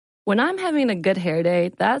When I'm having a good hair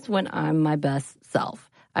day, that's when I'm my best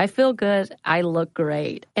self. I feel good, I look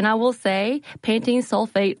great. And I will say, Pantene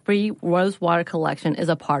Sulfate-Free Rose Water Collection is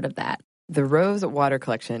a part of that. The Rose Water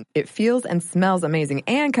Collection. It feels and smells amazing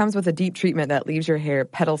and comes with a deep treatment that leaves your hair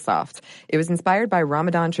petal soft. It was inspired by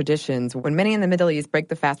Ramadan traditions when many in the Middle East break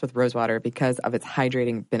the fast with rose water because of its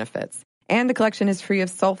hydrating benefits. And the collection is free of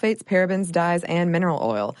sulfates, parabens, dyes, and mineral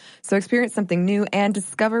oil. So experience something new and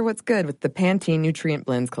discover what's good with the Pantene Nutrient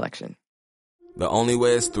Blends collection. The Only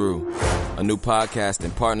Way is Through, a new podcast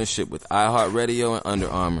in partnership with iHeartRadio and Under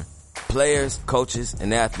Armour. Players, coaches,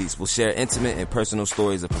 and athletes will share intimate and personal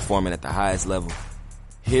stories of performing at the highest level.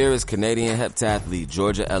 Here is Canadian heptathlete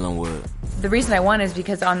Georgia Ellenwood. The reason I won is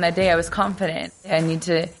because on that day I was confident. I need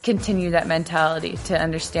to continue that mentality to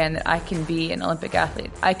understand that I can be an Olympic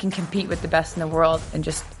athlete. I can compete with the best in the world and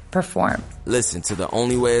just perform. Listen to The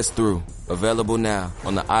Only Way is Through, available now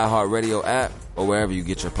on the iHeartRadio app or wherever you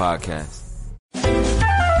get your podcasts.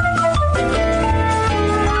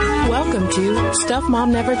 Welcome to Stuff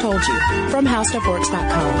Mom Never Told You from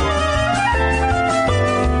HowStuffWorks.com.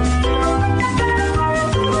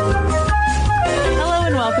 Hello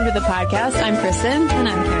and welcome to the podcast. I'm Kristen. And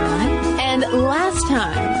I'm Caroline. And last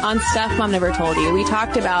time on Stuff Mom Never Told You, we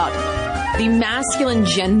talked about the masculine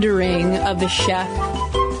gendering of the chef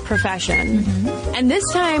profession. Mm-hmm. And this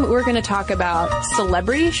time we're going to talk about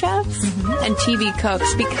celebrity chefs and TV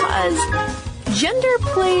cooks because gender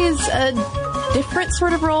plays a different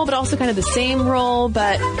sort of role, but also kind of the same role.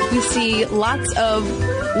 But we see lots of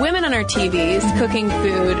women on our TVs cooking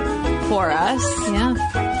food for us.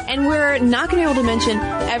 Yeah. And we're not going to be able to mention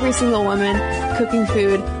every single woman cooking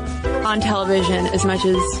food on television as much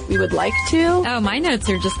as we would like to. Oh, my notes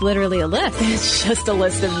are just literally a list. It's just a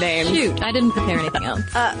list of names. Shoot, I didn't prepare anything else.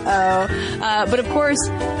 But of course,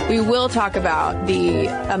 we will talk about the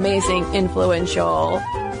amazing, influential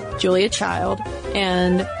Julia Child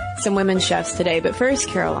and some women chefs today. But first,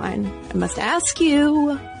 Caroline, I must ask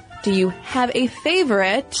you, do you have a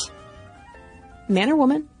favorite man or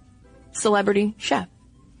woman celebrity chef?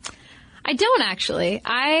 I don't actually.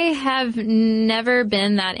 I have never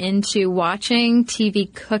been that into watching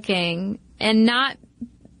TV cooking, and not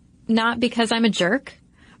because I'm a jerk,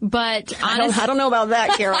 but honestly, I don't know about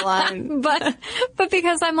that, Caroline. but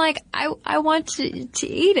because I'm like, I want to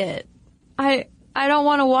eat it. I don't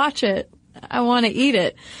want to watch it. I want to eat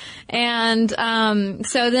it. And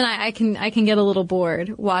so then I can get a little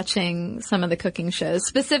bored watching some of the cooking shows,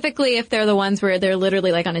 specifically if they're the ones where they're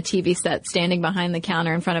literally like on a TV set standing behind the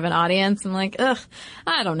counter in front of an audience. I'm like, ugh,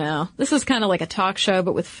 I don't know. This is kind of like a talk show,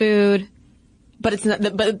 but with food. But it's not,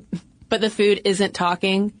 but the food isn't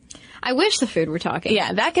talking. I wish the food were talking.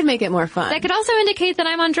 Yeah, that could make it more fun. That could also indicate that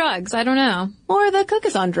I'm on drugs. I don't know. Or the cook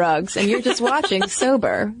is on drugs and you're just watching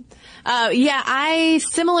sober. Yeah, I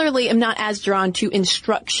similarly am not as drawn to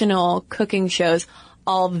instructional cooking shows,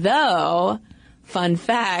 although, fun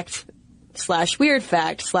fact, / weird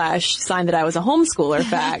fact / sign that I was a homeschooler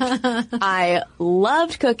fact, I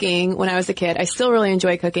loved cooking when I was a kid. I still really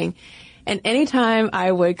enjoy cooking. And anytime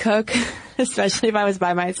I would cook, especially if I was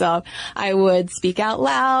by myself, I would speak out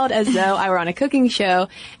loud as though I were on a cooking show.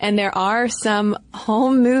 And there are some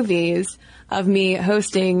home movies of me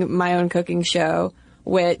hosting my own cooking show,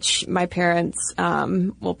 which my parents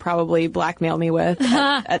will probably blackmail me with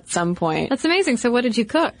at some point. That's amazing. So what did you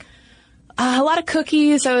cook? A lot of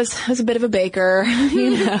cookies. I was a bit of a baker,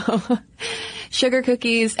 you know. Sugar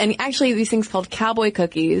cookies. And actually these things called cowboy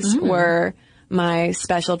cookies were my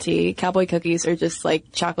specialty. Cowboy cookies are just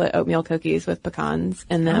like chocolate oatmeal cookies with pecans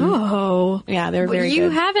in them. Oh. Yeah, they're very good. You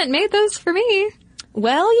haven't made those for me.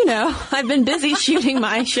 Well, you know, I've been busy shooting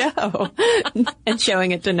my show and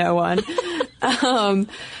showing it to no one.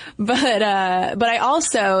 But I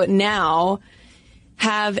also now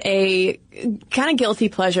have a kind of guilty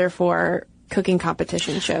pleasure for cooking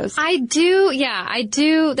competition shows. I do. Yeah, I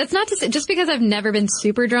do. That's not to say, just because I've never been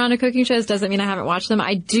super drawn to cooking shows doesn't mean I haven't watched them.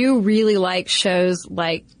 I do really like shows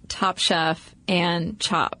like Top Chef and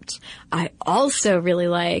Chopped. I also really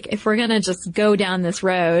like, if we're going to just go down this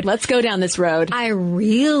road. Let's go down this road. I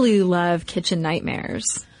really love Kitchen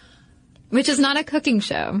Nightmares, which is not a cooking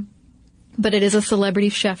show, but it is a celebrity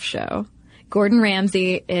chef show. Gordon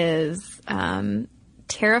Ramsay is,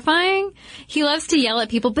 terrifying. He loves to yell at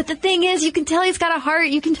people, but the thing is, you can tell he's got a heart.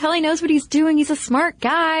 You can tell he knows what he's doing. He's a smart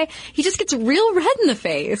guy. He just gets real red in the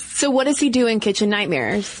face. So what does he do in Kitchen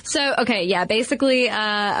Nightmares? So, okay, yeah, basically,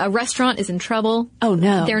 a restaurant is in trouble. Oh,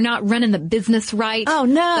 no. They're not running the business right. Oh,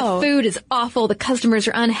 no. The food is awful. The customers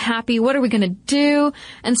are unhappy. What are we going to do?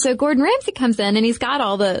 And so Gordon Ramsay comes in and he's got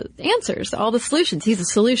all the answers, all the solutions. He's a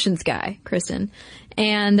solutions guy, Kristen.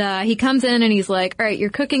 And he comes in and he's like, all right, your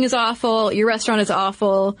cooking is awful, your restaurant is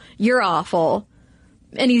awful, you're awful.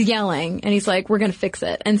 And he's yelling, and he's like, we're going to fix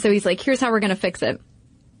it. And so he's like, here's how we're going to fix it.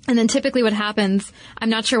 And then typically what happens, I'm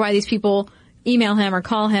not sure why these people email him or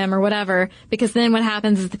call him or whatever, because then what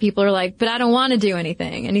happens is the people are like, but I don't want to do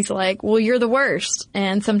anything. And he's like, well, you're the worst.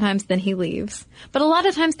 And sometimes then he leaves. But a lot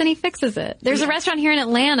of times then he fixes it. There's a restaurant here in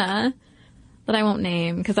Atlanta that I won't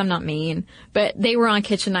name because I'm not mean, but they were on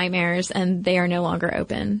Kitchen Nightmares and they are no longer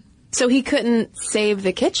open. So he couldn't save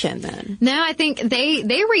the kitchen then? No, I think they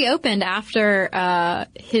reopened after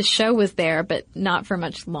his show was there, but not for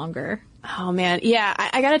much longer. Oh man, yeah.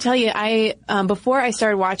 I gotta tell you, before I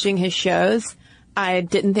started watching his shows, I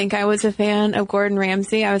didn't think I was a fan of Gordon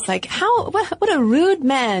Ramsay. I was like, what a rude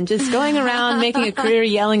man, just going around making a career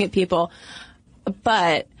yelling at people.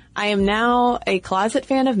 But I am now a closet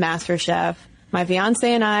fan of MasterChef. My fiance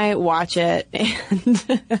and I watch it,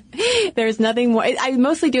 and there's nothing more. I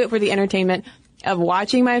mostly do it for the entertainment of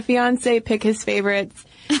watching my fiance pick his favorites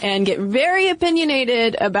and get very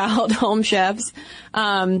opinionated about home chefs.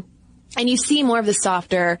 And you see more of the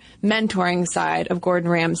softer mentoring side of Gordon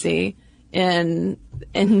Ramsay in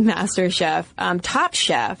MasterChef. Top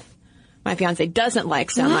Chef, my fiance doesn't like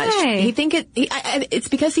so much. It's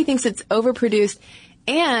because he thinks it's overproduced,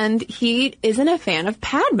 and he isn't a fan of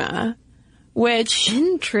Padma. Which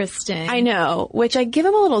interesting. I know. Which I give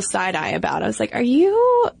him a little side eye about. I was like, are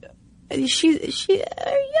you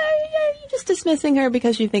just dismissing her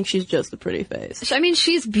because you think she's just a pretty face? I mean,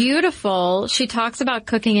 she's beautiful. She talks about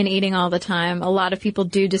cooking and eating all the time. A lot of people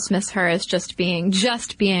do dismiss her as just being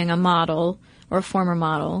a model or a former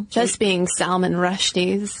model. Just being Salman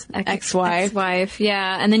Rushdie's ex-wife. Ex-wife,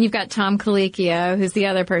 yeah. And then you've got Tom Colicchio, who's the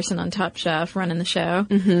other person on Top Chef running the show.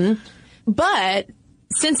 Mm-hmm. But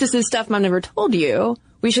since this is stuff Mom never told you,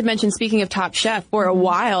 we should mention, speaking of Top Chef, for a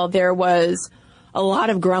while there was a lot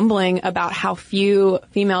of grumbling about how few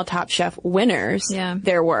female Top Chef winners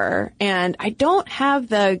there were. And I don't have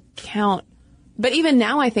the count, but even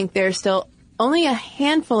now I think there's still only a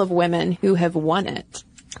handful of women who have won it.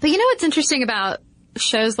 But you know what's interesting about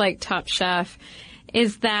shows like Top Chef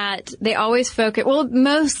is that they always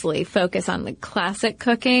mostly focus on like classic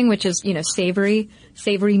cooking, which is,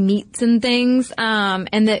 savory meats and things.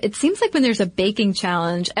 And it seems like when there's a baking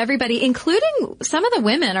challenge, everybody, including some of the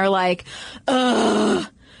women, are like, ugh,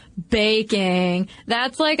 baking.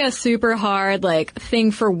 That's like a super hard,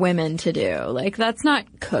 thing for women to do. Like, that's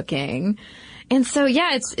not cooking. And so,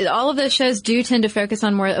 all of those shows do tend to focus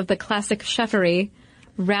on more of the classic chefery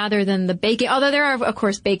rather than the baking, although there are, of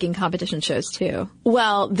course, baking competition shows too.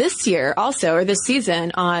 Well, this season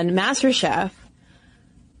on MasterChef,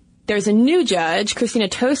 there's a new judge, Christina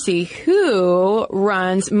Tosi, who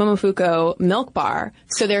runs Momofuku Milk Bar.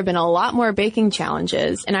 So there have been a lot more baking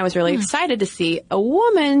challenges, and I was really excited to see a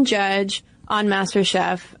woman judge on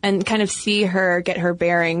MasterChef and kind of see her get her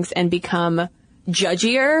bearings and become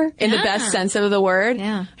judgier in the best sense of the word.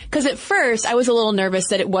 Yeah. Because at first I was a little nervous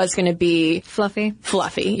that it was going to be fluffy.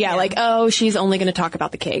 Yeah, she's only going to talk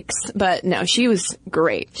about the cakes. But no, she was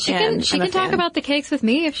great. She can talk about the cakes with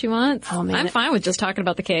me if she wants. Oh, man. I'm fine with just talking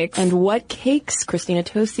about the cakes. And what cakes Christina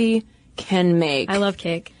Tosi can make. I love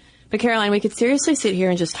cake. But Caroline, we could seriously sit here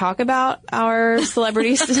and just talk about our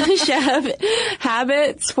celebrity chef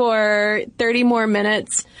habits for 30 more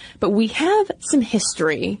minutes. But we have some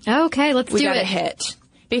history. Okay, let's do it. We gotta hit.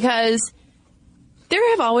 Because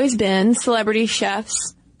there have always been celebrity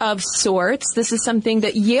chefs of sorts. This is something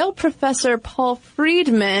that Yale professor Paul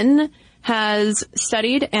Friedman has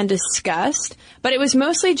studied and discussed. But it was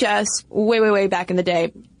mostly just way back in the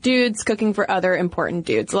day, dudes cooking for other important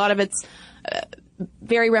dudes. A lot of it's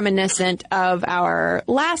very reminiscent of our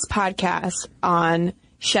last podcast on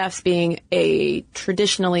chefs being a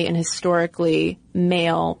traditionally and historically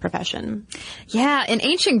male profession. Yeah, in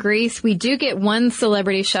ancient Greece, we do get one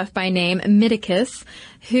celebrity chef by name, Mitikis,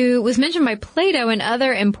 who was mentioned by Plato and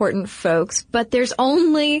other important folks, but there's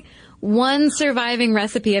only one surviving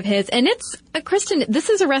recipe of his, and it's Kristen,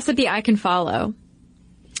 this is a recipe I can follow.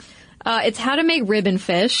 It's how to make ribbon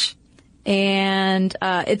fish. And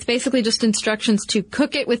it's basically just instructions to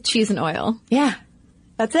cook it with cheese and oil. Yeah,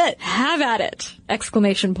 that's it. Have at it!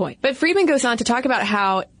 Exclamation point. But Friedman goes on to talk about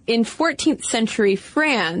how in 14th century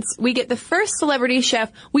France, we get the first celebrity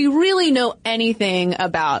chef we really know anything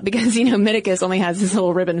about because, Mitikis only has this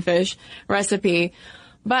little ribbon fish recipe.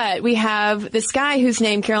 But we have this guy whose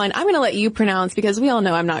name, Caroline, I'm going to let you pronounce because we all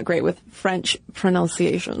know I'm not great with French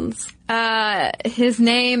pronunciations. His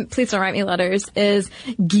name, please don't write me letters, is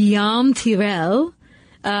Guillaume Tirel,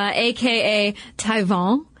 a.k.a.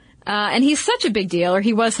 Taïwan. And he's such a big deal, or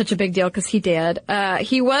he was such a big deal because he did.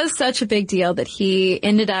 He was such a big deal that he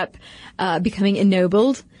ended up becoming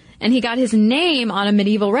ennobled, and he got his name on a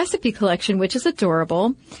medieval recipe collection, which is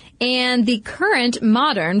adorable. And the current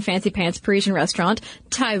modern fancy pants Parisian restaurant,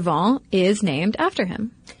 Taïwan, is named after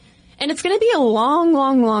him. And it's going to be a long,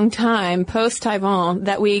 long, long time post-Taïwan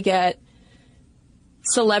that we get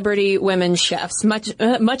celebrity women chefs,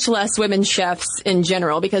 much less women chefs in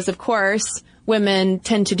general, because of course women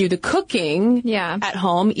tend to do the cooking at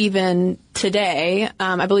home even today.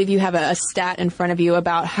 I believe you have a stat in front of you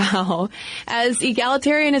about how, as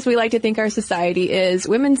egalitarian as we like to think our society is,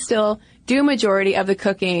 women still do a majority of the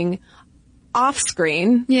cooking off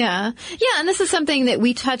screen. Yeah. Yeah, and this is something that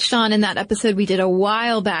we touched on in that episode we did a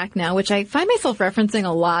while back now, which I find myself referencing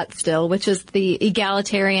a lot still, which is the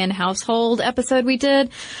egalitarian household episode we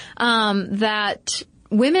did, that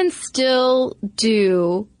women still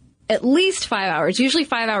do at least 5 hours, usually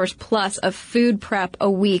 5 hours plus of food prep a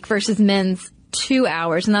week versus men's 2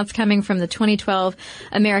 hours. And that's coming from the 2012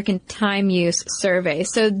 American Time Use Survey.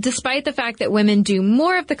 So despite the fact that women do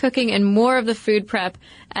more of the cooking and more of the food prep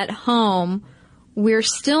at home, we're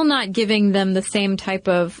still not giving them the same type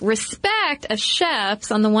of respect as chefs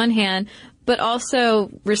on the one hand, but also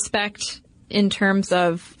respect in terms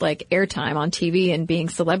of like airtime on TV and being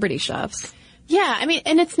celebrity chefs. Yeah, I mean,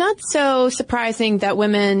 and it's not so surprising that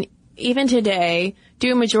women, even today,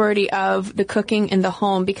 do a majority of the cooking in the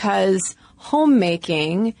home because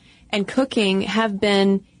homemaking and cooking have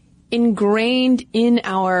been ingrained in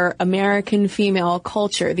our American female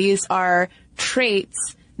culture. These are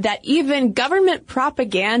traits that even government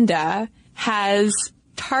propaganda has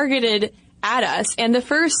targeted at us. And the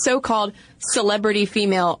first so-called celebrity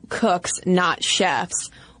female cooks, not chefs,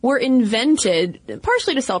 were invented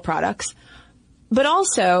partially to sell products, but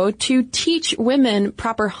also to teach women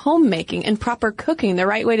proper homemaking and proper cooking, the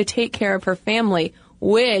right way to take care of her family,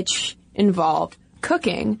 which involved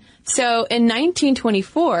cooking. So in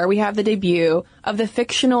 1924, we have the debut of the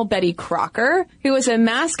fictional Betty Crocker, who was a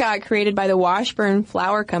mascot created by the Washburn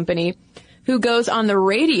Flour Company, who goes on the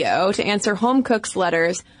radio to answer home cooks'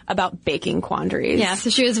 letters about baking quandaries. Yeah, so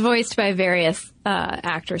she was voiced by various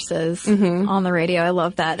actresses on the radio. I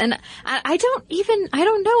love that. And I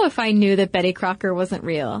don't know if I knew that Betty Crocker wasn't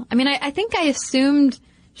real. I mean, I think I assumed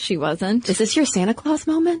she wasn't. Is this your Santa Claus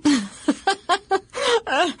moment?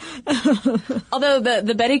 Although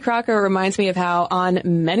the Betty Crocker reminds me of how on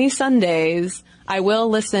many Sundays I will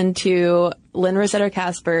listen to Lynn Rosetta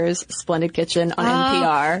Kasper's Splendid Kitchen on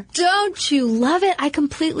NPR. Don't you love it? I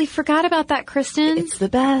completely forgot about that, Kristen. It's the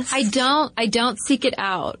best. I don't seek it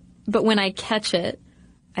out, but when I catch it,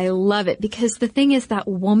 I love it because the thing is that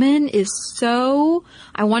woman is so,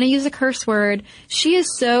 I want to use a curse word, she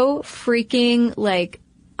is so freaking like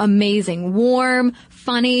amazing, warm,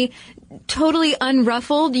 funny, totally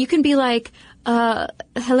unruffled. You can be like,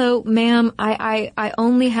 hello, ma'am, I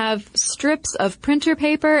only have strips of printer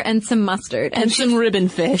paper and some mustard. And some ribbon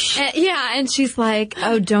fish. Yeah, and she's like,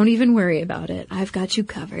 oh, don't even worry about it. I've got you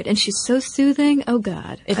covered. And she's so soothing. Oh,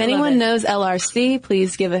 God. If anyone knows LRC,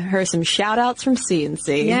 please give her some shout-outs from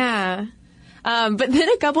CNC. Yeah. But then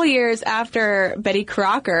a couple years after Betty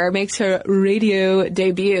Crocker makes her radio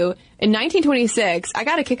debut, in 1926, I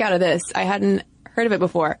got a kick out of this. I hadn't heard of it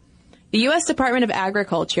before. The U.S. Department of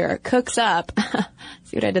Agriculture cooks up,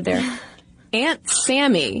 see what I did there, Aunt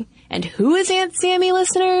Sammy. And who is Aunt Sammy,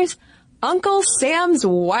 listeners? Uncle Sam's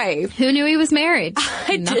wife. Who knew he was married?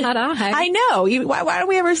 Not I. I know. Why don't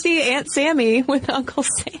we ever see Aunt Sammy with Uncle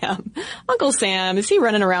Sam? Uncle Sam, is he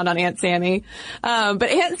running around on Aunt Sammy? But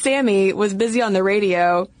Aunt Sammy was busy on the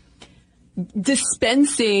radio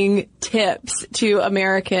dispensing tips to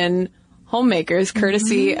American homemakers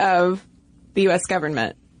courtesy of the U.S.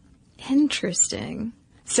 government. Interesting.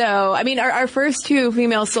 So, I mean, our first two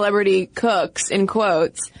female celebrity cooks, in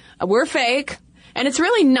quotes, were fake. And it's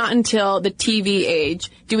really not until the TV age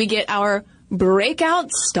do we get our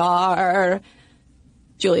breakout star,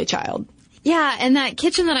 Julia Child. Yeah, and that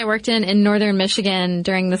kitchen that I worked in northern Michigan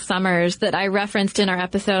during the summers that I referenced in our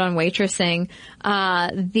episode on waitressing,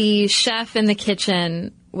 the chef in the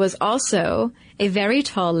kitchen was also a very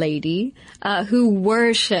tall lady who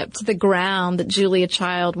worshipped the ground that Julia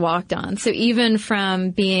Child walked on. So even from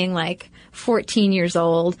being like 14 years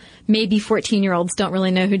old, maybe 14-year-olds don't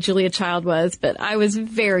really know who Julia Child was, but I was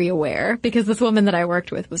very aware because this woman that I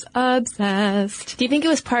worked with was obsessed. Do you think it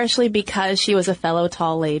was partially because she was a fellow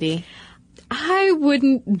tall lady? I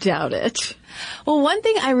wouldn't doubt it. Well, one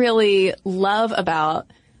thing I really love about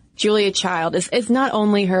Julia Child is not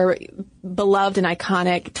only her beloved and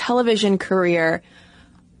iconic television career,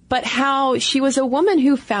 but how she was a woman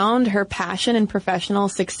who found her passion and professional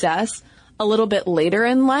success a little bit later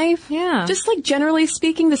in life. Yeah. Just like generally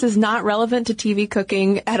speaking, this is not relevant to TV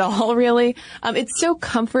cooking at all, really. It's so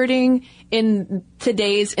comforting in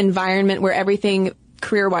today's environment where everything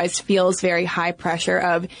career-wise feels very high pressure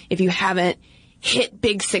of if you haven't hit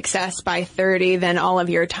big success by 30, then all of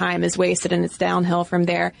your time is wasted and it's downhill from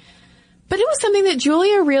there. But it was something that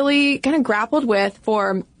Julia really kind of grappled with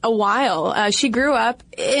for a while. She grew up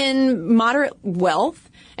in moderate wealth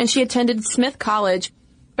and she attended Smith College.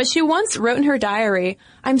 But she once wrote in her diary,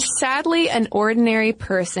 "I'm sadly an ordinary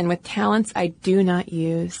person with talents I do not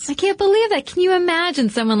use." I can't believe that. Can you imagine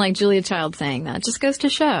someone like Julia Child saying that? Just goes to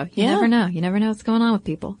show. You never know. You never know what's going on with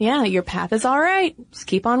people. Yeah, your path is all right. Just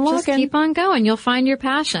keep on walking. Just keep on going. You'll find your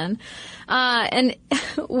passion. And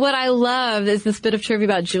what I love is this bit of trivia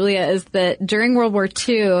about Julia is that during World War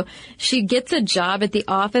II, she gets a job at the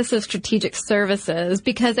Office of Strategic Services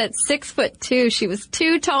because at 6'2", she was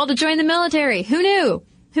too tall to join the military. Who knew?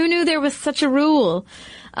 Who knew there was such a rule?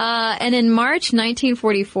 And in March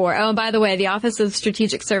 1944, oh, by the way, the Office of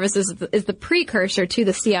Strategic Services is the precursor to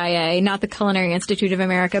the CIA, not the Culinary Institute of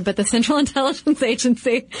America, but the Central Intelligence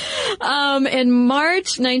Agency. In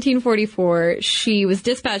March 1944, she was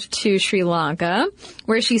dispatched to Sri Lanka,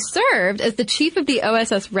 where she served as the chief of the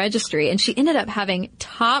OSS registry, and she ended up having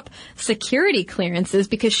top security clearances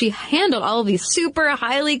because she handled all of these super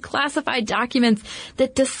highly classified documents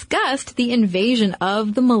that discussed the invasion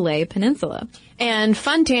of the Malay Peninsula. And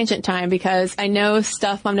fun tangent time, because I know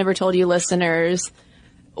Stuff Mom Never Told You listeners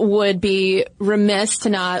would be remiss to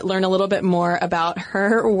not learn a little bit more about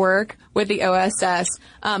her work with the OSS.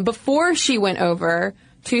 Before she went over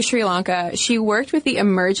to Sri Lanka, she worked with the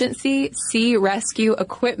Emergency Sea Rescue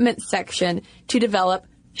Equipment Section to develop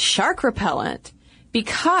shark repellent.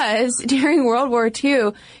 Because during World War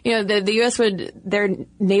II, the U.S. their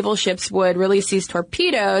naval ships would release these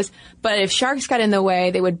torpedoes, but if sharks got in the way,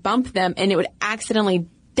 they would bump them and it would accidentally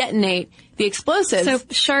detonate the explosives.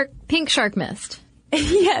 So pink shark mist.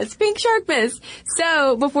 Yes, pink shark mist.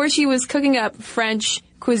 So before she was cooking up French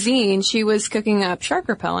cuisine, she was cooking up shark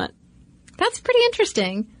repellent. That's pretty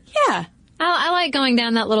interesting. Yeah. I like going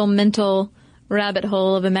down that little mental rabbit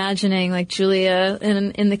hole of imagining like Julia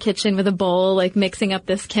in the kitchen with a bowl, like mixing up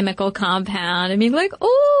this chemical compound and being like,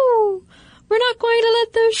 "Oh, we're not going to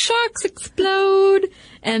let those sharks explode,"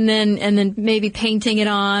 and then maybe painting it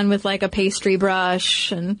on with like a pastry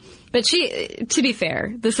brush. But to be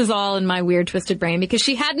fair, this is all in my weird twisted brain because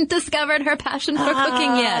she hadn't discovered her passion for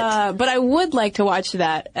cooking yet. But I would like to watch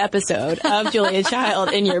that episode of Julia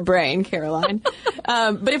Child in your brain, Caroline.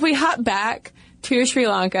 But if we hop back to Sri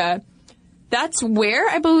Lanka, that's where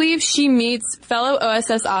I believe she meets fellow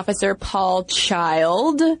OSS officer Paul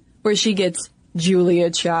Child, where she gets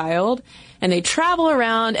Julia Child, and they travel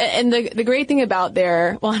around. And the great thing about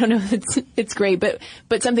I don't know if it's great, but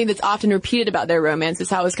something that's often repeated about their romance is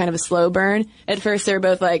how it was kind of a slow burn. At first, they're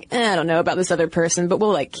both like, I don't know about this other person, but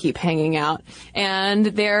we'll like keep hanging out. And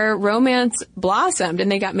their romance blossomed,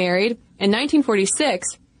 and they got married in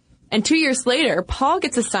 1946. And 2 years later, Paul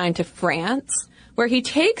gets assigned to France, where he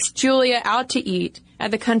takes Julia out to eat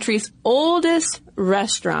at the country's oldest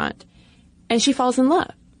restaurant, and she falls in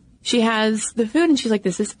love. She has the food, and she's like,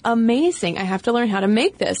 "This is amazing. I have to learn how to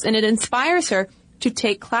make this." And it inspires her to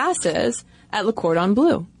take classes at Le Cordon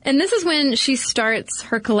Bleu. And this is when she starts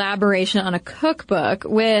her collaboration on a cookbook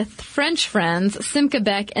with French friends Simca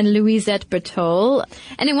Beck and Louisette Bertol.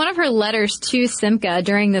 And in one of her letters to Simca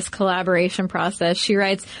during this collaboration process, she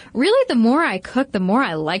writes, "Really, the more I cook, the more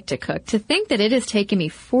I like to cook. To think that it has taken me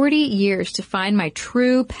 40 years to find my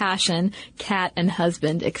true passion, cat and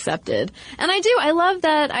husband accepted." And I love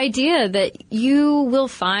that idea that you will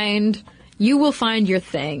find your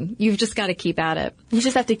thing. You've just got to keep at it. You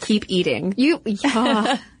just have to keep eating.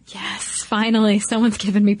 Yes, finally, someone's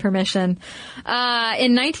given me permission.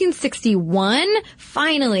 In 1961,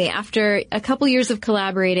 finally, after a couple years of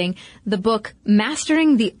collaborating, the book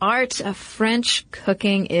Mastering the Art of French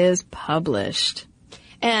Cooking is published.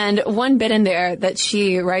 And one bit in there that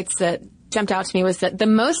she writes that jumped out to me was that the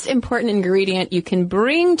most important ingredient you can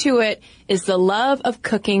bring to it is the love of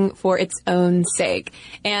cooking for its own sake.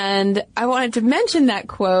 And I wanted to mention that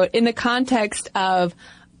quote in the context of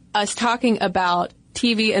us talking about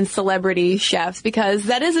TV and celebrity chefs, because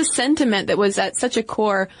that is a sentiment that was at such a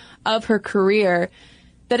core of her career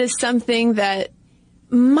that is something that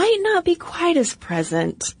might not be quite as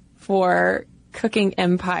present for cooking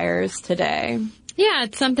empires today. Yeah,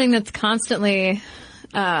 it's something that's constantly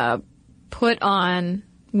put on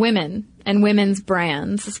women and women's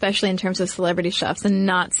brands, especially in terms of celebrity chefs, and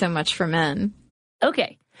not so much for men.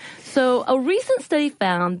 Okay, So a recent study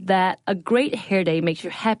found that a great hair day makes you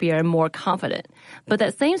happier and more confident. But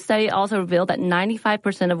that same study also revealed that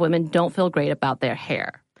 95% of women don't feel great about their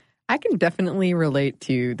hair. I can definitely relate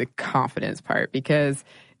to the confidence part because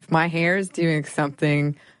if my hair is doing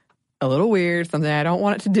something a little weird, something I don't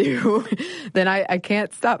want it to do, then I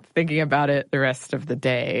can't stop thinking about it the rest of the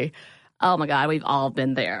day. Oh my God, we've all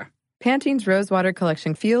been there. Pantene's Rosewater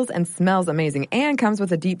collection feels and smells amazing and comes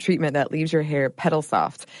with a deep treatment that leaves your hair petal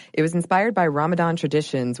soft. It was inspired by Ramadan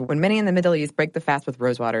traditions when many in the Middle East break the fast with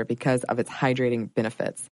rosewater because of its hydrating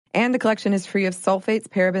benefits. And the collection is free of sulfates,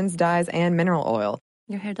 parabens, dyes, and mineral oil.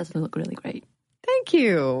 Your hair does look really great. Thank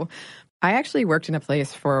you. I actually worked in a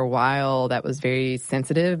place for a while that was very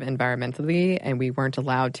sensitive environmentally, and we weren't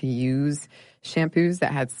allowed to use shampoos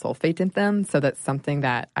that had sulfate in them, so that's something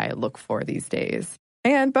that I look for these days.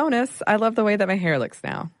 And bonus, I love the way that my hair looks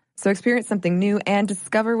now. So experience something new and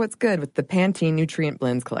discover what's good with the Pantene Nutrient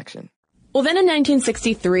Blends collection. Well, then in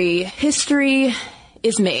 1963, history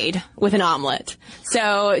is made with an omelet.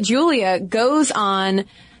 So Julia goes on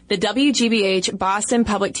the WGBH Boston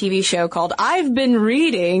public TV show called I've Been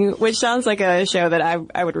Reading, which sounds like a show that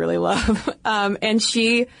I would really love. And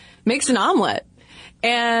she makes an omelet.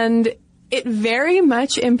 And it very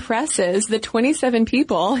much impresses the 27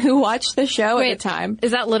 people who watched the show at the time.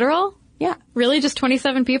 Is that literal? Yeah. Really? Just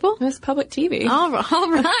 27 people? It was public TV. All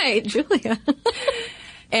right, Julia.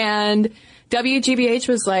 And WGBH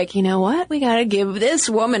was like, you know what? We got to give this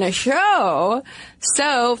woman a show.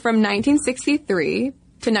 So from 1963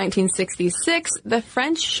 to 1966, the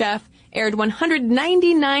French chef aired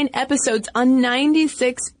 199 episodes on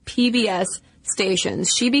 96 PBS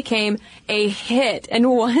stations. She became a hit, and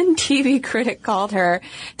one TV critic called her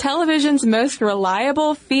television's most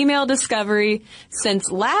reliable female discovery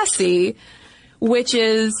since Lassie, which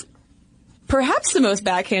is perhaps the most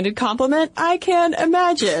backhanded compliment I can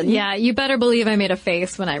imagine. Yeah, you better believe I made a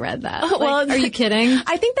face when I read that. Well, are you kidding?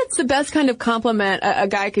 I think that's the best kind of compliment a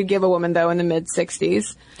guy could give a woman, though, in the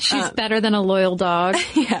mid-60s. She's better than a loyal dog.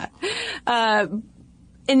 Yeah.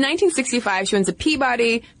 In 1965, she wins a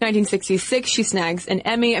Peabody. 1966, she snags an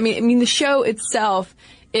Emmy. I mean, the show itself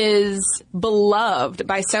is beloved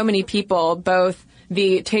by so many people, both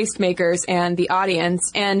the tastemakers and the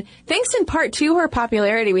audience. And thanks in part to her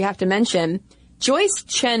popularity, we have to mention, Joyce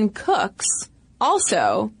Chen Cooks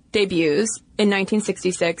also debuts in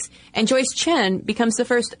 1966. And Joyce Chen becomes the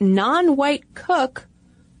first non-white cook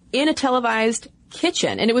in a televised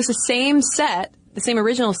kitchen. And it was the same set, the same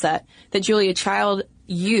original set that Julia Child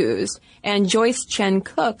used, and Joyce Chen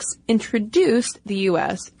Cooks introduced the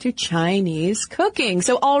U.S. to Chinese cooking.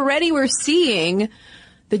 So already we're seeing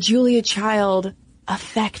the Julia Child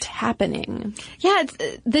effect happening. Yeah,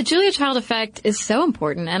 the Julia Child effect is so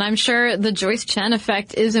important, and I'm sure the Joyce Chen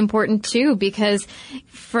effect is important too, because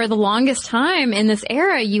for the longest time in this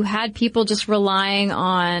era, you had people just relying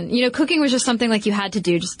on, cooking was just something like you had to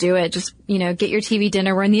do, just do it, just, get your TV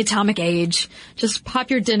dinner. We're in the atomic age. Just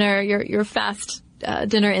pop your dinner, your fast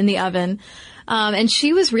dinner in the oven. And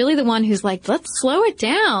she was really the one who's like, let's slow it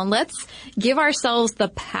down. Let's give ourselves the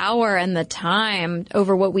power and the time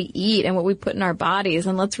over what we eat and what we put in our bodies.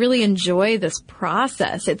 And let's really enjoy this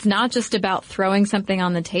process. It's not just about throwing something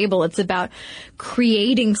on the table. It's about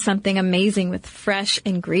creating something amazing with fresh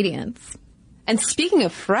ingredients. And speaking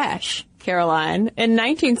of fresh, Caroline, in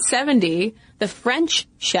 1970, the French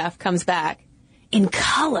chef comes back in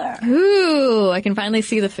color. Ooh, I can finally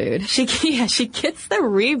see the food. She gets the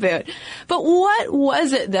reboot. But what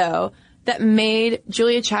was it, though, that made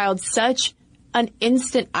Julia Child such an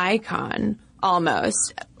instant icon,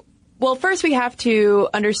 almost? Well, first we have to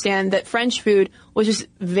understand that French food was just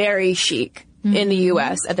very chic in the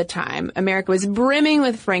U.S. at the time. America was brimming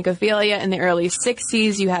with Francophilia in the early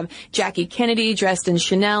 60s. You have Jackie Kennedy dressed in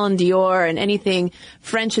Chanel and Dior, and anything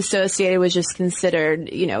French associated was just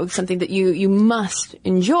considered, something that you must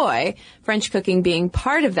enjoy, French cooking being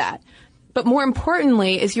part of that. But more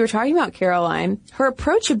importantly, as you were talking about, Caroline, her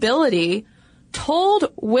approachability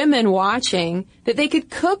told women watching that they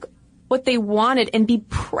could cook what they wanted and be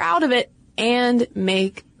proud of it and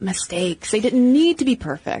make mistakes. They didn't need to be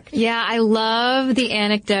perfect. Yeah, I love the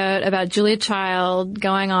anecdote about Julia Child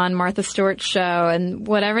going on Martha Stewart's show, and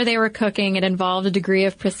whatever they were cooking, it involved a degree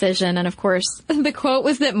of precision. And of course, the quote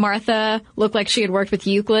was that Martha looked like she had worked with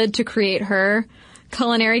Euclid to create her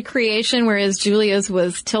culinary creation, whereas Julia's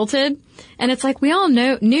was tilted. And it's like we all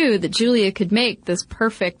knew that Julia could make this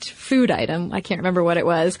perfect food item. I can't remember what it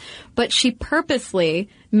was, but she purposely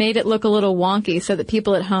made it look a little wonky so that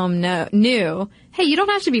people at home knew, hey, you don't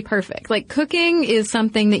have to be perfect. Like, cooking is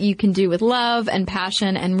something that you can do with love and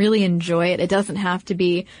passion and really enjoy it. It doesn't have to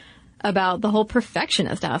be about the whole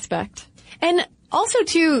perfectionist aspect. And also,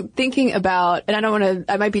 too, thinking about, and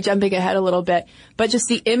I might be jumping ahead a little bit, but just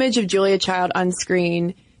the image of Julia Child on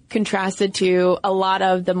screen contrasted to a lot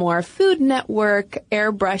of the more Food Network,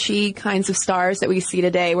 airbrushy kinds of stars that we see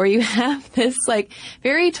today, where you have this, like,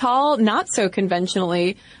 very tall, not so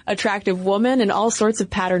conventionally attractive woman in all sorts of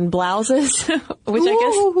patterned blouses, which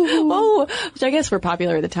I guess were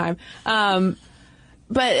popular at the time.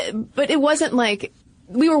 But it wasn't like,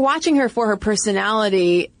 we were watching her for her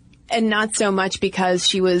personality and not so much because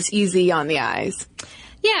she was easy on the eyes.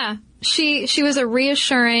 Yeah. She was a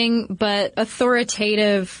reassuring but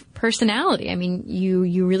authoritative personality. I mean,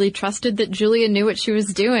 you really trusted that Julia knew what she was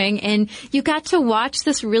doing, and you got to watch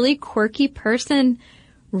this really quirky person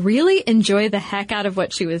really enjoy the heck out of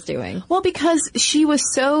what she was doing. Well, because she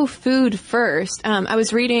was so food first. I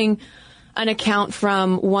was reading an account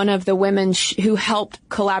from one of the women who helped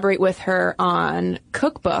collaborate with her on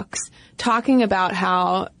cookbooks, talking about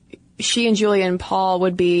how she and Julia and Paul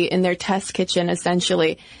would be in their test kitchen,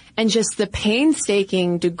 essentially, and just the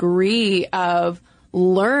painstaking degree of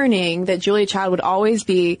learning that Julia Child would always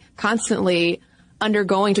be constantly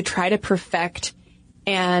undergoing to try to perfect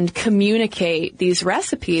and communicate these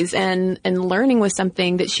recipes, and learning was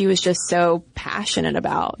something that she was just so passionate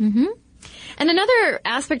about. Mm-hmm. And another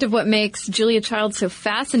aspect of what makes Julia Child so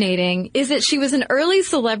fascinating is that she was an early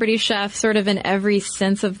celebrity chef sort of in every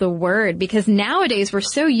sense of the word, because nowadays we're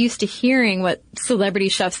so used to hearing what celebrity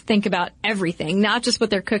chefs think about everything, not just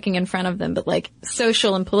what they're cooking in front of them, but like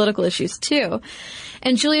social and political issues too.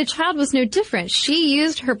 And Julia Child was no different. She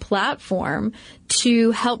used her platform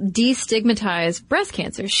to help destigmatize breast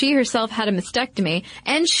cancer. She herself had a mastectomy,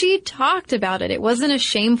 and she talked about it. It wasn't a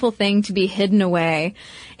shameful thing to be hidden away.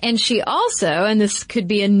 And she also, and this could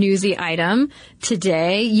be a newsy item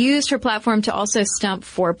today, used her platform to also stump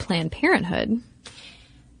for Planned Parenthood.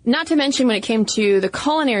 Not to mention, when it came to the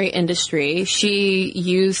culinary industry, she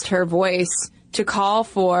used her voice to call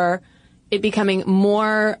for it becoming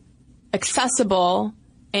more accessible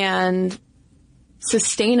and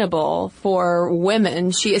sustainable for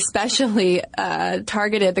women. She especially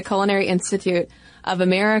targeted the Culinary Institute of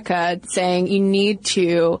America, saying you need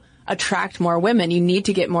to attract more women. You need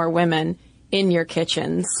to get more women in your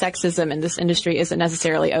kitchens. Sexism in this industry isn't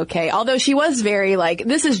necessarily okay. Although she was very like,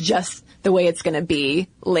 this is just the way it's going to be,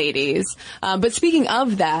 ladies. But speaking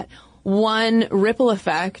of that, one ripple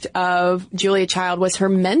effect of Julia Child was her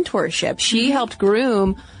mentorship. She helped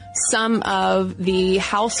groom some of the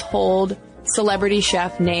household celebrity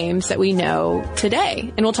chef names that we know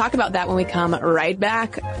today. And we'll talk about that when we come right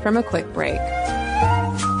back from a quick break.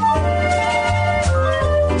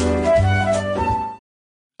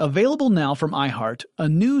 Available now from iHeart, a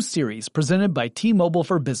new series presented by T-Mobile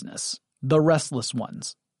for Business, The Restless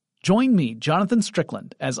Ones. Join me, Jonathan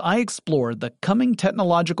Strickland, as I explore the coming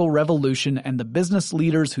technological revolution and the business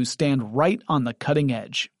leaders who stand right on the cutting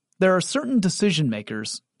edge. There are certain decision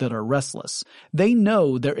makers that are restless. They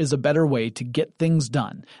know there is a better way to get things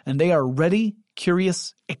done, and they are ready,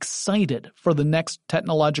 curious, excited for the next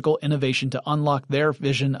technological innovation to unlock their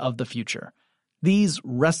vision of the future. These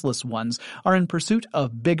restless ones are in pursuit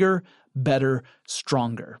of bigger, better,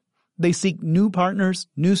 stronger. They seek new partners,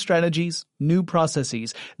 new strategies, new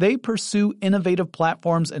processes. They pursue innovative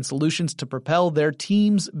platforms and solutions to propel their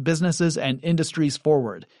teams, businesses, and industries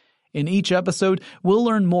forward. In each episode, we'll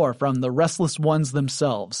learn more from the restless ones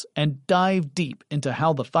themselves and dive deep into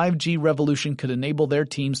how the 5G revolution could enable their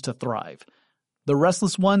teams to thrive. The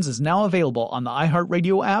Restless Ones is now available on the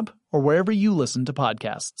iHeartRadio app or wherever you listen to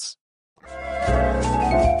podcasts.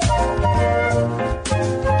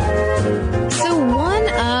 So one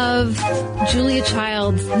of Julia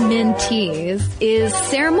Child's mentees is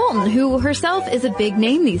Sarah Moulton, who herself is a big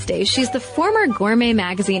name these days. She's the former Gourmet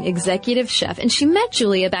Magazine executive chef, and she met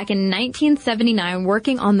Julia back in 1979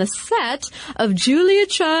 working on the set of Julia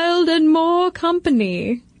Child and More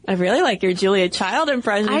Company. I really like your Julia Child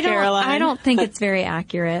impression, Caroline. I don't think it's very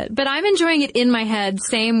accurate, but I'm enjoying it in my head.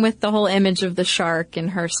 Same with the whole image of the shark and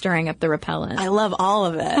her stirring up the repellent. I love all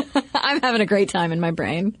of it. I'm having a great time in my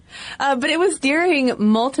brain. But it was during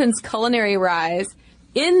Moulton's culinary rise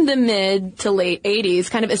in the mid to late 80s,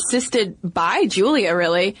 kind of assisted by Julia,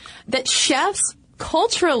 really, that chefs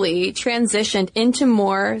culturally transitioned into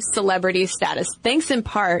more celebrity status, thanks in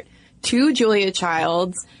part to Julia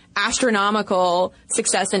Child's astronomical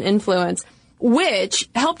success and influence, which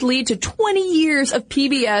helped lead to 20 years of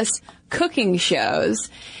PBS cooking shows.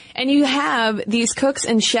 And you have these cooks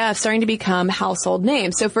and chefs starting to become household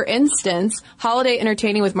names. So, for instance, Holiday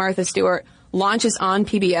Entertaining with Martha Stewart launches on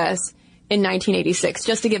PBS in 1986,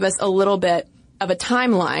 just to give us a little bit of a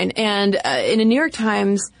timeline. And in a New York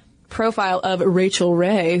Times profile of Rachel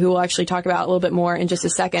Ray, who we'll actually talk about a little bit more in just a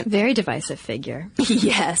second. Very divisive figure.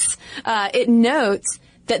 Yes. It notes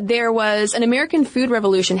that there was an American food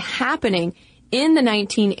revolution happening in the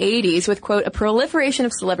 1980s with, quote, a proliferation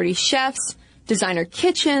of celebrity chefs, designer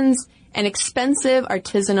kitchens, and expensive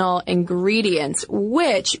artisanal ingredients,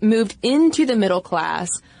 which moved into the middle class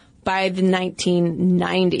by the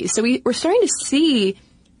 1990s. So we're starting to see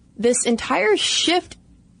this entire shift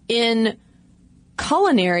in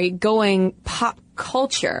culinary going pop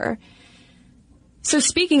culture. So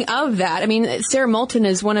speaking of that, I mean, Sarah Moulton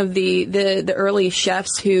is one of the early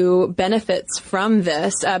chefs who benefits from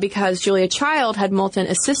this because Julia Child had Moulton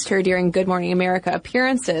assist her during Good Morning America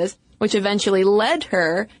appearances, which eventually led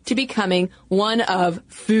her to becoming one of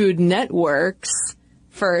Food Network's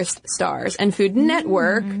first stars. And Food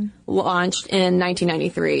Network launched in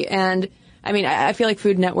 1993. And I mean, I feel like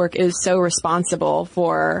Food Network is so responsible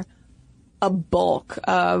for a bulk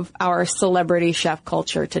of our celebrity chef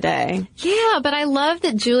culture today. Yeah, but I love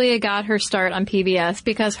that Julia got her start on PBS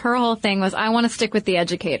because her whole thing was, I want to stick with the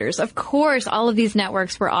educators. Of course, all of these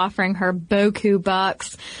networks were offering her beaucoup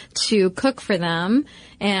bucks to cook for them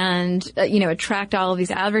and, attract all of these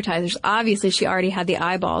advertisers. Obviously, she already had the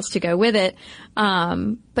eyeballs to go with it.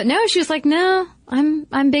 But no, she was like, no,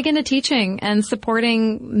 I'm big into teaching and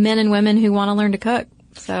supporting men and women who want to learn to cook.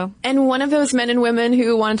 So, and one of those men and women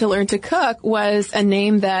who wanted to learn to cook was a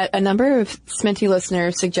name that a number of Sminty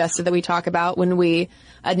listeners suggested that we talk about when we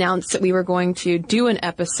announced that we were going to do an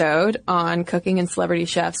episode on cooking and celebrity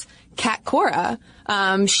chefs. Kat Cora.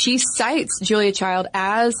 She cites Julia Child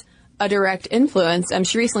as a direct influence.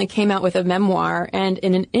 She recently came out with a memoir, and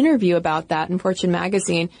in an interview about that in Fortune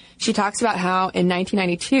magazine, she talks about how in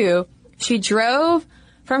 1992 she drove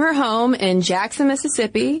from her home in Jackson,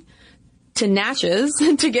 Mississippi, to Natchez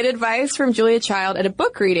to get advice from Julia Child at a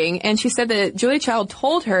book reading. And she said that Julia Child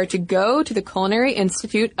told her to go to the Culinary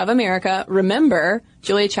Institute of America. Remember,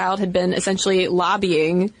 Julia Child had been essentially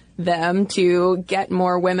lobbying them to get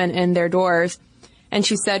more women in their doors. And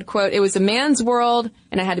she said, quote, it was a man's world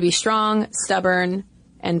and I had to be strong, stubborn,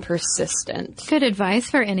 and persistent. Good advice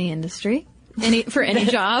for any industry, for any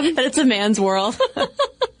job. But it's a man's world.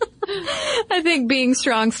 I think being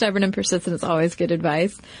strong, stubborn, and persistent is always good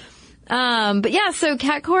advice. But yeah, so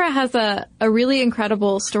Kat Cora has a really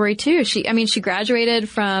incredible story too. She graduated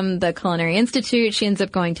from the Culinary Institute. She ends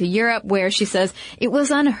up going to Europe where she says it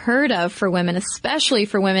was unheard of for women, especially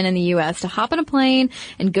for women in the U.S., to hop on a plane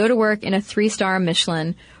and go to work in a 3-star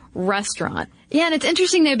Michelin restaurant. Yeah, and it's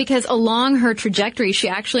interesting though because along her trajectory, she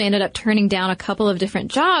actually ended up turning down a couple of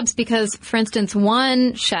different jobs because, for instance,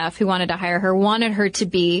 one chef who wanted to hire her wanted her to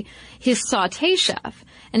be his sauté chef.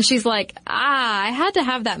 And she's like, I had to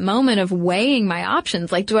have that moment of weighing my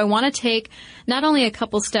options. Like, do I want to take not only a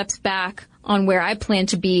couple steps back on where I plan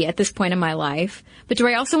to be at this point in my life, but do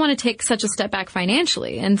I also want to take such a step back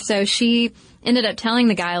financially? And so she ended up telling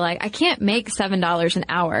the guy, like, I can't make $7 an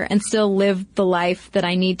hour and still live the life that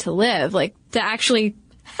I need to live, like to actually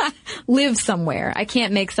live somewhere. I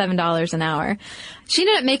can't make $7 an hour. She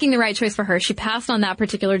ended up making the right choice for her. She passed on that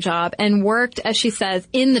particular job and worked, as she says,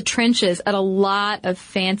 in the trenches at a lot of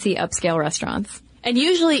fancy upscale restaurants. And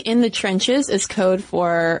usually in the trenches is code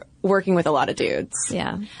for working with a lot of dudes.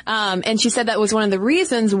 Yeah. And she said that was one of the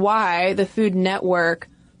reasons why the Food Network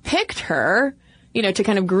picked her, to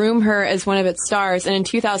kind of groom her as one of its stars. And in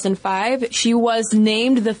 2005, she was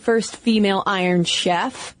named the first female Iron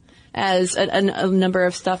Chef, as a number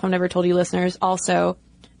of Stuff I've Never Told You listeners also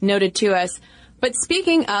noted to us. But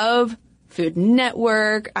speaking of Food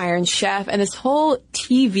Network, Iron Chef, and this whole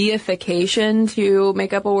TVification, to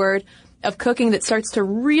make up a word, of cooking that starts to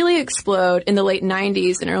really explode in the late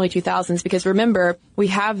 90s and early 2000s, because remember, we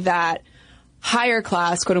have that higher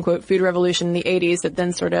class, quote unquote, food revolution in the 80s that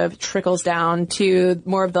then sort of trickles down to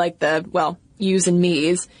more of the yous and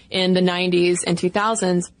me's in the 90s and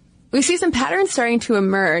 2000s. We see some patterns starting to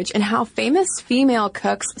emerge in how famous female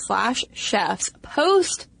cooks / chefs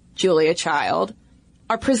post Julia Child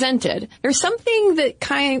are presented. There's something that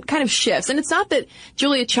kind of shifts. And it's not that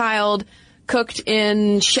Julia Child cooked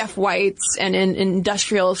in chef whites and in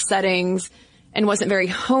industrial settings and wasn't very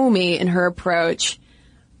homey in her approach,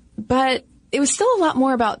 but it was still a lot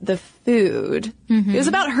more about the food. Mm-hmm. It was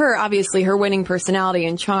about her, obviously, her winning personality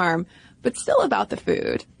and charm, but still about the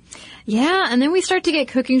food. Yeah, and then we start to get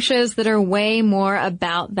cooking shows that are way more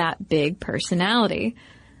about that big personality.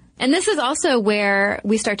 And this is also where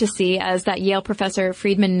we start to see, as that Yale professor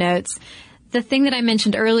Friedman notes, the thing that I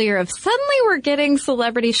mentioned earlier of suddenly we're getting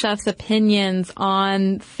celebrity chefs' opinions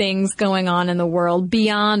on things going on in the world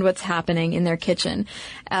beyond what's happening in their kitchen.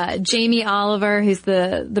 Jamie Oliver, who's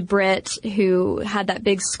the Brit who had that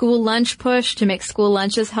big school lunch push to make school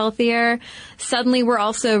lunches healthier. Suddenly we're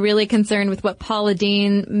also really concerned with what Paula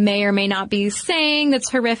Deen may or may not be saying that's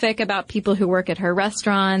horrific about people who work at her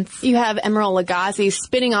restaurants. You have Emeril Lagasse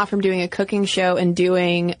spinning off from doing a cooking show and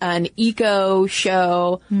doing an eco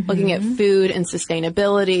show, looking at food and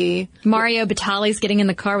sustainability. Mario Batali's getting in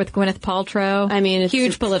the car with Gwyneth Paltrow. I mean, it's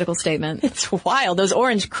huge political statement. It's wild. Those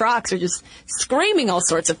orange Crocs are just screaming all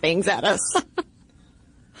sorts of things at us.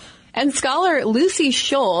 And scholar Lucy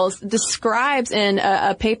Scholes describes in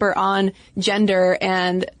a paper on gender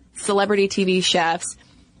and celebrity TV chefs,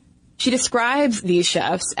 she describes these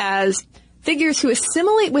chefs as figures who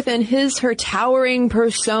assimilate within her towering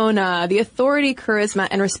persona, the authority, charisma,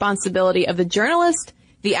 and responsibility of the journalist,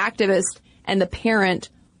 the activist, and the parent,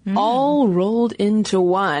 all rolled into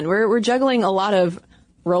one. We're juggling a lot of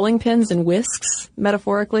rolling pins and whisks,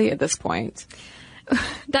 metaphorically, at this point.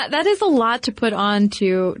 That is a lot to put on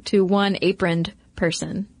to one aproned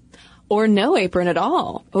person. Or no apron at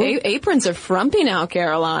all. Aprons are frumpy now,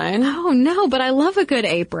 Caroline. Oh, no, but I love a good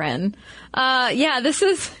apron.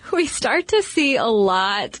 We start to see a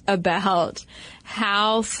lot about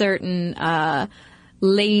how certain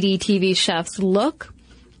lady TV chefs look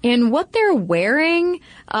and what they're wearing,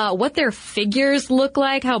 what their figures look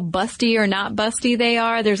like, how busty or not busty they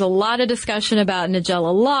are. There's a lot of discussion about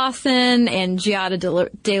Nigella Lawson and Giada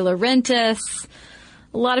De Laurentiis.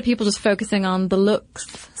 A lot of people just focusing on the looks.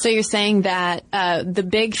 So you're saying that the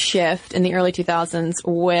big shift in the early 2000s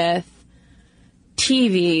with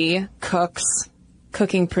TV cooks,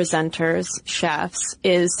 cooking presenters, chefs,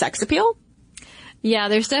 is sex appeal? Yeah,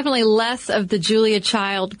 there's definitely less of the Julia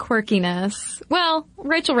Child quirkiness. Well,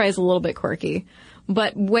 Rachel Ray's a little bit quirky,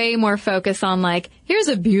 but way more focus on like, here's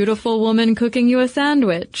a beautiful woman cooking you a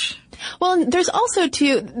sandwich. Well, there's also,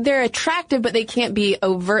 too, they're attractive, but they can't be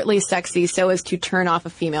overtly sexy so as to turn off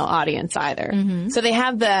a female audience either. So they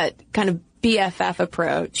have that kind of BFF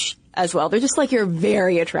approach as well. They're just like your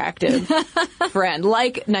very attractive friend,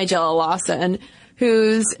 like Nigella Lawson,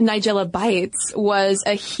 whose Nigella Bites was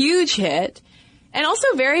a huge hit. And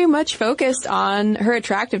also very much focused on her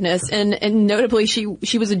attractiveness. And notably, she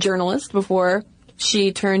was a journalist before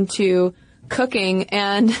she turned to cooking.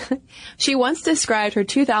 And she once described her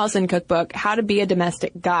 2000 cookbook, How to Be a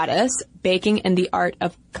Domestic Goddess, Baking and the Art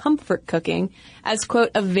of Comfort Cooking, as,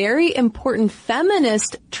 quote, a very important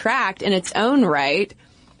feminist tract in its own right.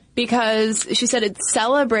 Because she said it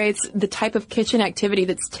celebrates the type of kitchen activity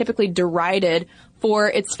that's typically derided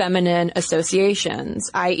for its feminine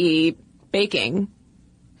associations, i.e., baking.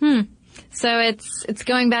 So it's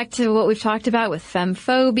going back to what we've talked about with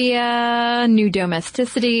femphobia, new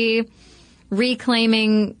domesticity,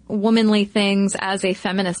 reclaiming womanly things as a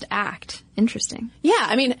feminist act. Interesting. Yeah,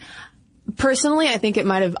 I mean, personally, I think it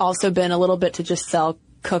might have also been a little bit to just sell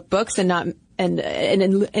cookbooks and not and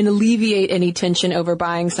alleviate any tension over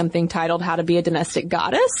buying something titled How to Be a Domestic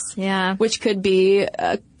Goddess. Yeah. Which could be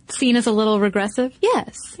seen as a little regressive.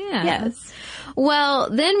 Yes. Yeah. Yes. Well,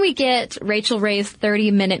 then we get Rachel Ray's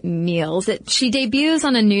 30-minute meals. She debuts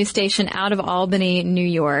on a news station out of Albany, New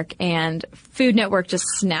York, and Food Network just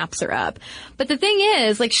snaps her up. But the thing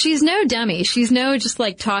is, like, she's no dummy. She's no just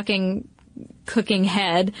like talking cooking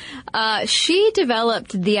head. She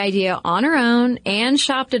developed the idea on her own and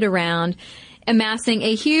shopped it around, amassing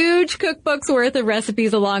a huge cookbook's worth of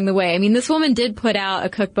recipes along the way. I mean, this woman did put out a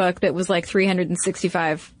cookbook that was like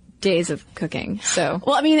 365 days of cooking. So,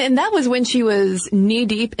 well, I mean, and that was when she was knee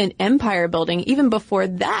deep in empire building. Even before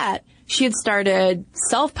that, she had started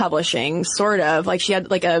self-publishing, sort of. Like, she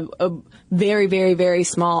had like a very, very, very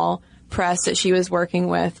small press that she was working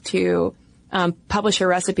with to publish her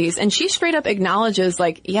recipes. And she straight up acknowledges,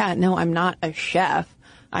 like, yeah, no, I'm not a chef.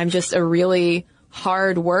 I'm just a really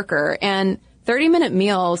hard worker. And 30-minute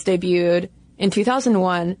meals debuted in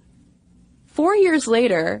 2001. 4 years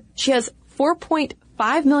later, she has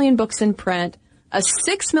 4.5 million books in print, a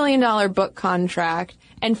 $6 million book contract,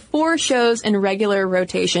 and 4 shows in regular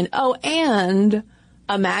rotation. Oh, and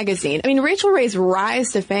a magazine. I mean, Rachel Ray's rise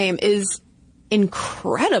to fame is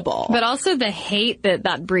incredible. But also the hate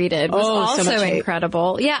that breeded was also so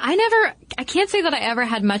incredible. Yeah, I can't say that I ever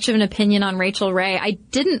had much of an opinion on Rachel Ray. I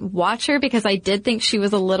didn't watch her because I did think she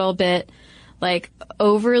was a little bit, like,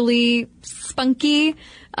 overly spunky.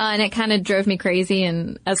 And it kind of drove me crazy.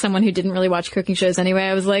 And as someone who didn't really watch cooking shows anyway,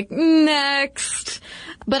 I was like, next.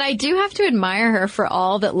 But I do have to admire her for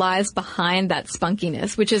all that lies behind that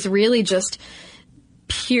spunkiness, which is really just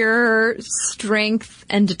pure strength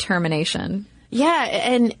and determination. Yeah,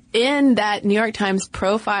 and in that New York Times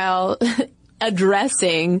profile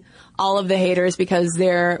addressing all of the haters, because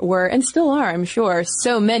there were, and still are, I'm sure,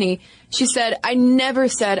 so many, she said, "I never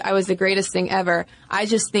said I was the greatest thing ever. I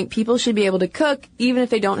just think people should be able to cook even if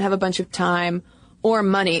they don't have a bunch of time or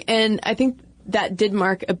money." And I think that did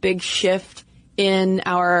mark a big shift in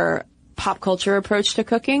our pop culture approach to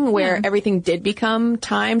cooking, where everything did become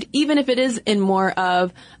timed, even if it is in more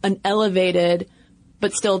of an elevated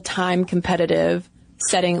but still time competitive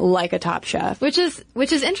setting like a Top Chef. Which is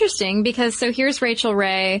interesting, because so here's Rachel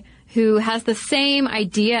Ray, who has the same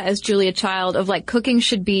idea as Julia Child of like cooking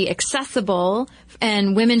should be accessible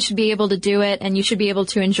and women should be able to do it and you should be able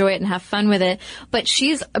to enjoy it and have fun with it. But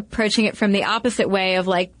she's approaching it from the opposite way of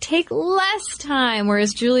like, take less time.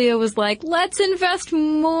 Whereas Julia was like, let's invest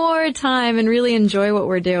more time and really enjoy what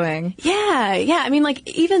we're doing. Yeah. I mean, like,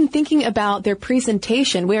 even thinking about their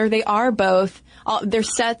presentation, where they are both, their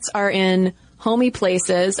sets are in homey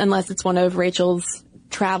places, unless it's one of Rachel's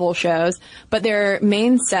travel shows, but their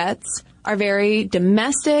main sets are very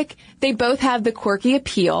domestic. They both have the quirky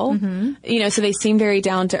appeal, so they seem very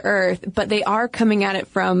down to earth, but they are coming at it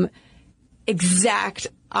from exact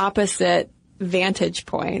opposite vantage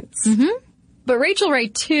points. But Rachel Ray,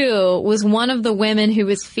 too, was one of the women who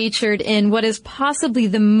was featured in what is possibly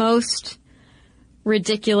the most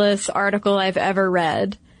ridiculous article I've ever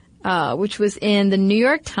read, which was in the New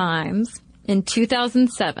York Times in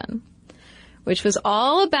 2007. Which was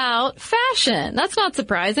all about fashion. That's not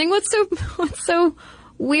surprising. What's so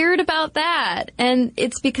weird about that? And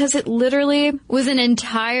it's because it literally was an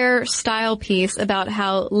entire style piece about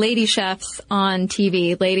how lady chefs on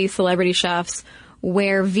TV, lady celebrity chefs,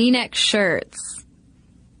 wear V-neck shirts.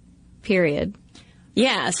 Period.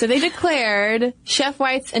 Yeah, so they declared chef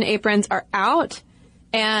whites and aprons are out,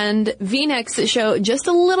 and V-necks that show just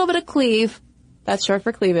a little bit of cleave, that's short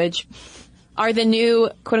for cleavage, are the new,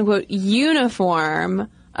 quote-unquote, uniform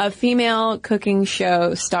of female cooking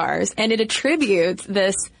show stars. And it attributes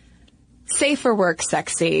this safer work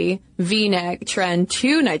sexy V-neck trend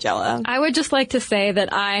to Nigella. I would just like to say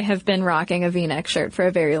that I have been rocking a V-neck shirt for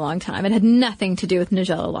a very long time. It had nothing to do with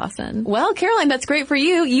Nigella Lawson. Well, Caroline, that's great for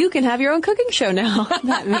you. You can have your own cooking show now.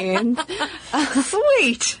 That means.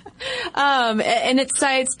 Sweet. And it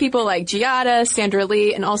cites people like Giada, Sandra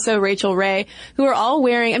Lee, and also Rachel Ray, who are all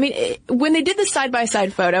wearing, I mean, when they did the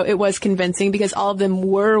side-by-side photo, it was convincing because all of them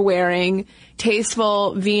were wearing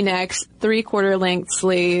tasteful V-necks, 3/4 length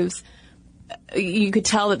sleeves. You could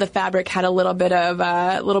tell that the fabric had a little bit of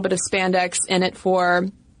spandex in it for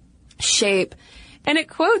shape. And it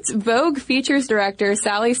quotes Vogue features director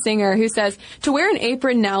Sally Singer, who says, "To wear an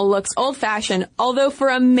apron now looks old-fashioned, although for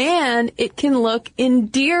a man it can look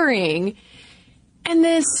endearing." And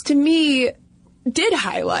this, to me, did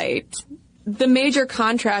highlight the major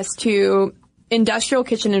contrast to industrial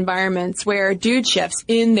kitchen environments where dude chefs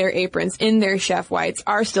in their aprons, in their chef whites,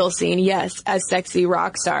 are still seen, yes, as sexy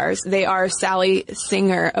rock stars. They are Sally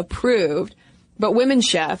Singer approved. But women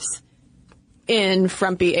chefs in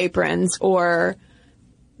frumpy aprons or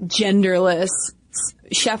genderless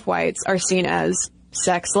chef whites are seen as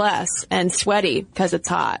sexless and sweaty because it's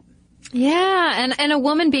hot. Yeah, and a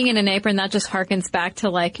woman being in an apron, that just harkens back to,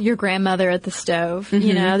 like, your grandmother at the stove.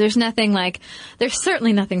 You know, there's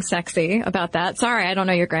certainly nothing sexy about that. Sorry, I don't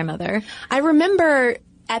know your grandmother. I remember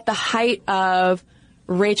at the height of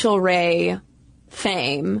Rachel Ray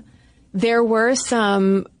fame, there were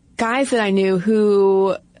some guys that I knew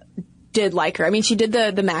who did like her. I mean, she did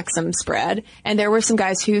the Maxim spread, and there were some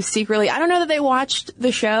guys who secretly, I don't know that they watched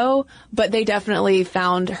the show, but they definitely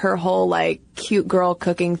found her whole, like, cute girl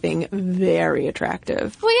cooking thing very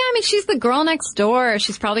attractive. Well, yeah, I mean, she's the girl next door.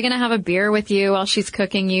 She's probably going to have a beer with you while she's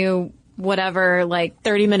cooking you whatever, like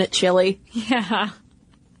 30-minute chili. Yeah.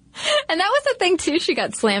 And that was the thing, too. She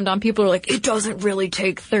got slammed on. People were like, it doesn't really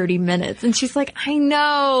take 30 minutes. And she's like, I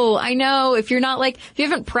know. If you're not like, if you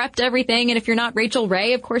haven't prepped everything and if you're not Rachel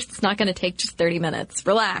Ray, of course it's not going to take just 30 minutes.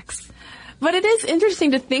 Relax. But it is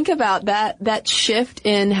interesting to think about that shift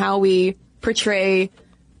in how we portray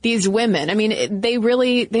these women. I mean, they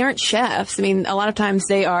aren't chefs. I mean, a lot of times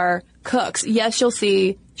they are cooks. Yes, you'll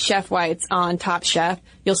see chef whites on Top Chef.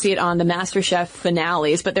 You'll see it on the MasterChef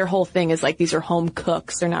finales, but their whole thing is like these are home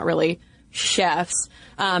cooks. They're not really chefs.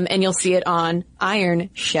 And you'll see it on Iron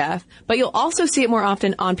Chef, but you'll also see it more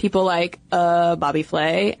often on people like Bobby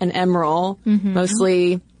Flay and Emeril,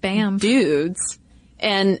 mostly dudes.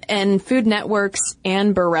 And Food Network's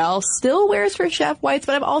Anne Burrell still wears her chef whites,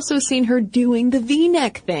 but I've also seen her doing the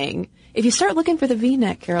V-neck thing. If you start looking for the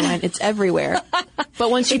V-neck, Caroline, it's everywhere.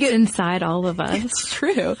 But once you it's inside all of us. It's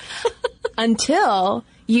true. until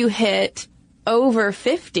you hit over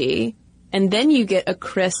 50, and then you get a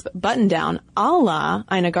crisp button down, a la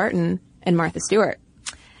Ina Garten and Martha Stewart.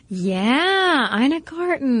 Yeah, Ina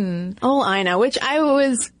Garten. Oh, Ina, which I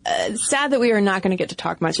was sad that we are not going to get to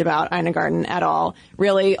talk much about Ina Garten at all.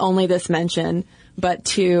 Really, only this mention. But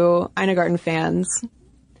to Ina Garten fans,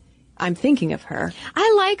 I'm thinking of her.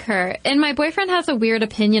 I like her, and my boyfriend has a weird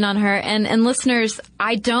opinion on her, and listeners,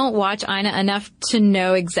 I don't watch Ina enough to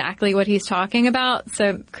know exactly what he's talking about,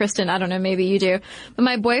 so Kristen, I don't know, maybe you do, but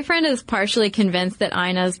my boyfriend is partially convinced that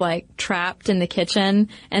Ina's like trapped in the kitchen,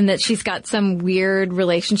 and that she's got some weird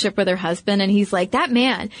relationship with her husband, and he's like, that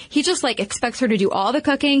man, he just like expects her to do all the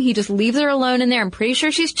cooking, he just leaves her alone in there, I'm pretty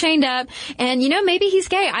sure she's chained up, and you know, maybe he's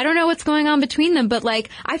gay, I don't know what's going on between them, but like,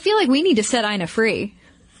 I feel like we need to set Ina free.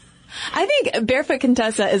 I think Barefoot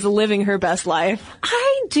Contessa is living her best life.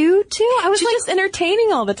 I do too. She's just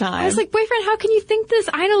entertaining all the time. I was like, boyfriend, how can you think this?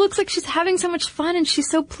 Ina looks like she's having so much fun and she's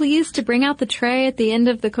so pleased to bring out the tray at the end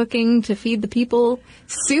of the cooking to feed the people.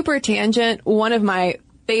 Super tangent. One of my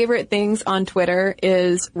favorite things on Twitter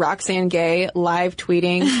is Roxane Gay live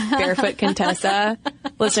tweeting Barefoot Contessa.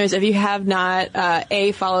 Listeners, if you have not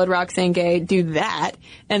followed Roxane Gay, do that.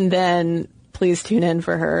 And then please tune in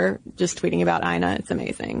for her just tweeting about Ina. It's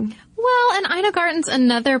amazing. Well, and Ina Garten's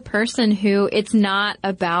another person who it's not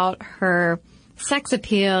about her sex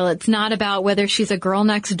appeal. It's not about whether she's a girl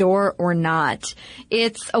next door or not.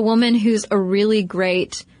 It's a woman who's a really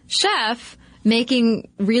great chef making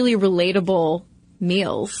really relatable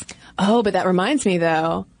meals. Oh, but that reminds me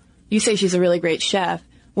though. You say she's a really great chef.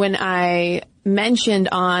 When I mentioned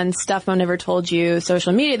on Stuff Mom Never Told You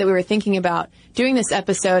social media that we were thinking about doing this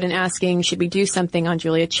episode and asking, should we do something on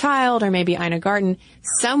Julia Child or maybe Ina Garten?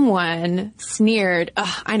 Someone sneered,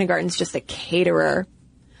 Ina Garten's just a caterer.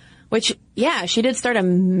 Which, yeah, she did start a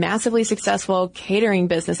massively successful catering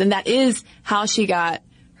business, and that is how she got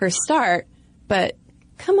her start. But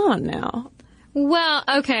come on now. Well,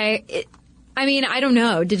 okay. I mean, I don't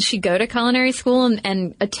know. Did she go to culinary school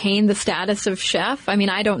and attain the status of chef? I mean,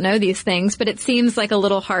 I don't know these things, but it seems like a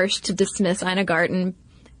little harsh to dismiss Ina Garten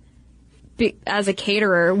as a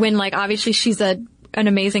caterer when, like, obviously she's an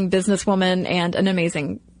amazing businesswoman and an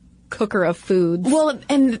amazing cooker of foods. Well,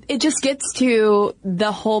 and it just gets to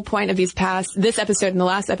the whole point of this episode and the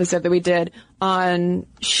last episode that we did on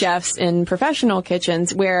chefs in professional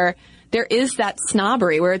kitchens, where there is that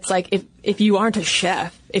snobbery where it's like, if you aren't a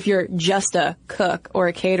chef, if you're just a cook or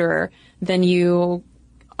a caterer, then you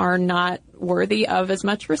are not worthy of as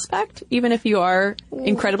much respect, even if you are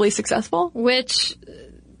incredibly successful. Which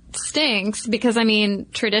stinks because, I mean,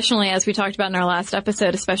 traditionally, as we talked about in our last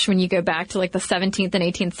episode, especially when you go back to like the 17th and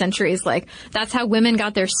 18th centuries, like that's how women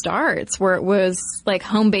got their starts, where it was like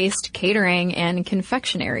home-based catering and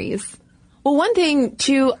confectionaries. Well, one thing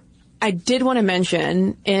too I did want to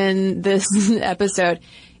mention in this episode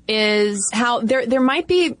is how there might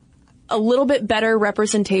be a little bit better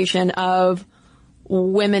representation of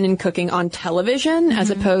women in cooking on television as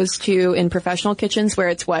opposed to in professional kitchens where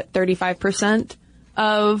it's 35%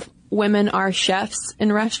 of women are chefs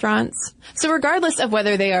in restaurants. So regardless of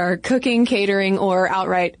whether they are cooking, catering, or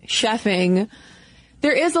outright chefing,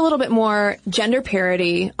 there is a little bit more gender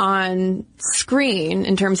parity on screen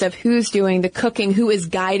in terms of who's doing the cooking, who is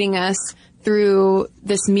guiding us through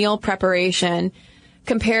this meal preparation,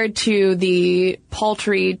 compared to the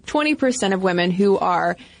paltry 20% of women who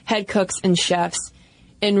are head cooks and chefs.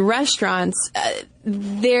 In restaurants,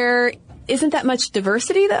 there isn't that much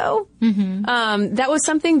diversity, though. That was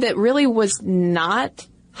something that really was not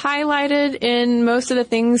highlighted in most of the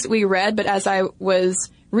things we read, but as I was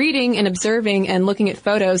reading and observing and looking at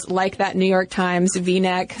photos like that New York Times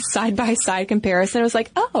V-neck side-by-side comparison, I was like,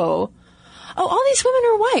 oh, all these women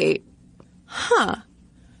are white. Huh.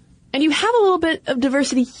 And you have a little bit of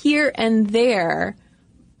diversity here and there,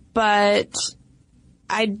 but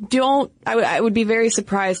I would be very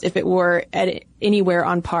surprised if it were at anywhere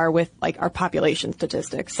on par with like our population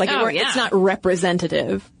statistics. Like it's not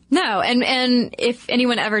representative. No, and if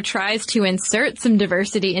anyone ever tries to insert some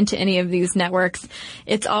diversity into any of these networks,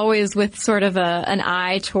 it's always with sort of an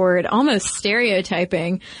eye toward almost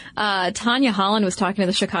stereotyping. Tanya Holland was talking to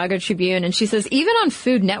the Chicago Tribune, and she says, even on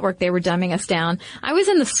Food Network, they were dumbing us down. I was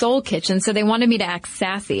in the Soul Kitchen, so they wanted me to act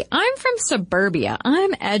sassy. I'm from suburbia.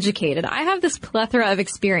 I'm educated. I have this plethora of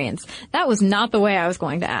experience. That was not the way I was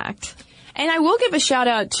going to act. And I will give a shout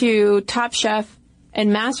out to Top Chef and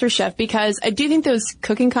MasterChef, because I do think those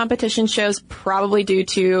cooking competition shows, probably due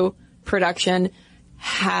to production,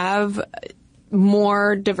 have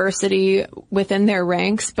more diversity within their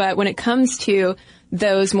ranks. But when it comes to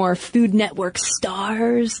those more Food Network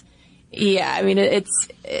stars, Yeah, I mean,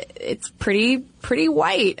 it's pretty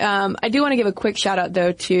white. I do want to give a quick shout out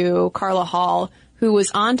though to Carla Hall, who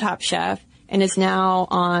was on Top Chef and is now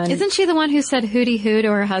on... Isn't she the one who said hootie hoo to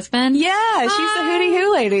her husband? Yeah, she's the hootie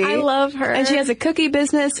hoo lady. I love her. And she has a cookie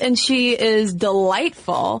business, and she is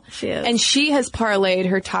delightful. She is. And she has parlayed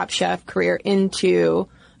her Top Chef career into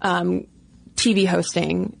TV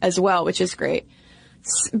hosting as well, which is great.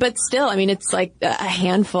 But still, I mean, it's like a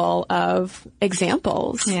handful of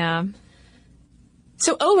examples. Yeah.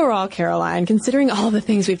 So overall, Caroline, considering all the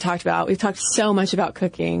things we've talked so much about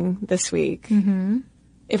cooking this week. Mm-hmm.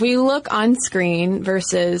 If we look on screen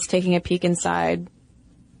versus taking a peek inside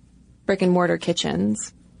brick and mortar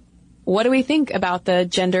kitchens, what do we think about the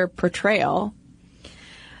gender portrayal?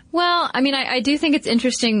 Well, I mean, I do think it's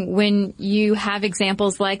interesting when you have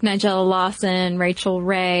examples like Nigella Lawson, Rachel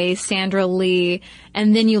Ray, Sandra Lee,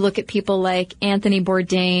 and then you look at people like Anthony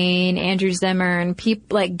Bourdain, Andrew Zimmern.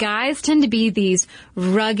 People like guys tend to be these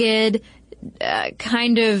rugged,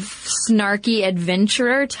 kind of snarky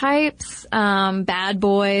adventurer types, bad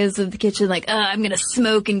boys of the kitchen, like, I'm going to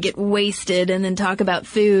smoke and get wasted and then talk about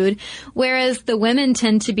food. Whereas the women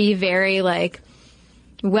tend to be very like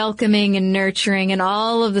welcoming and nurturing and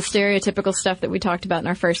all of the stereotypical stuff that we talked about in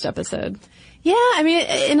our first episode. Yeah, I mean,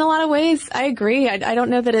 in a lot of ways, I agree. I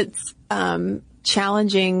don't know that it's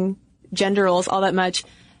challenging gender roles all that much.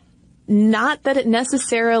 Not that it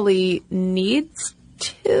necessarily needs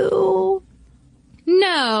to.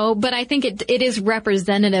 No, but I think it is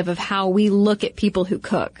representative of how we look at people who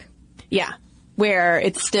cook. Yeah, where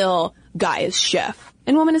it's still guy is chef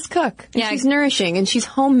and woman is cook. And she's nourishing and she's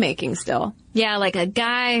homemaking still. Yeah, like a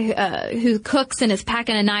guy who cooks and is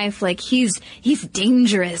packing a knife, like he's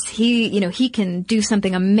dangerous. He can do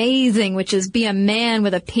something amazing, which is be a man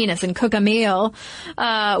with a penis and cook a meal.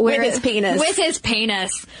 With his penis. With his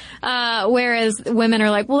penis. Whereas women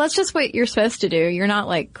are like, well, that's just what you're supposed to do. You're not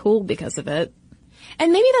like cool because of it.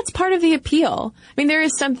 And maybe that's part of the appeal. I mean, there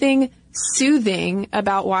is something soothing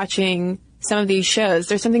about watching some of these shows.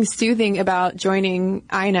 There's something soothing about joining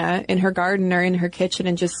Ina in her garden or in her kitchen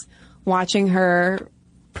and just watching her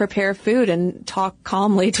prepare food and talk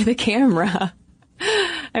calmly to the camera.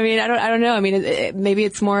 I mean, I don't know. I mean, maybe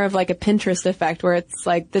it's more of like a Pinterest effect where it's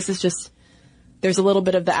like, this is just, there's a little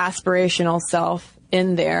bit of the aspirational self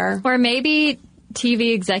in there. Or maybe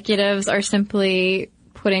TV executives are simply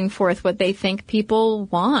putting forth what they think people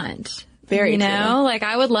want. Very true. Like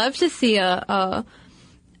I would love to see a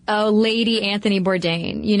lady Anthony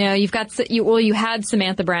Bourdain. You had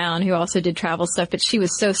Samantha Brown who also did travel stuff, but she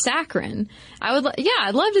was so saccharine.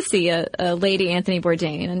 I'd love to see a lady Anthony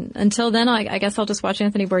Bourdain. And until then, I guess I'll just watch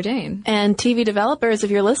Anthony Bourdain. And TV developers,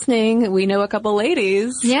 if you're listening, we know a couple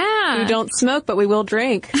ladies. Yeah. Who don't smoke, but we will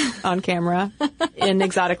drink on camera in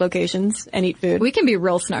exotic locations and eat food. We can be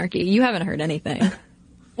real snarky. You haven't heard anything.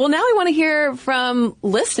 Well, now we want to hear from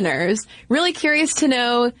listeners. Really curious to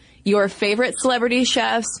know your favorite celebrity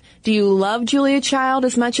chefs. Do you love Julia Child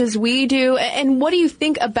as much as we do? And what do you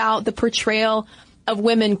think about the portrayal of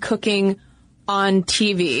women cooking on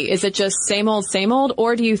TV? Is it just same old,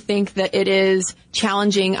 or do you think that it is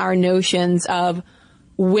challenging our notions of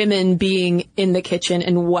women being in the kitchen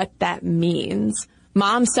and what that means?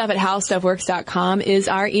 momstuff@howstuffworks.com is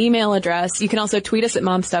our email address. You can also tweet us at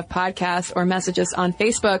momstuffpodcast or message us on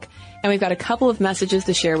Facebook. And we've got a couple of messages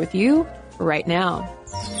to share with you right now.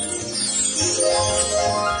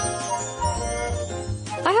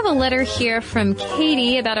 I have a letter here from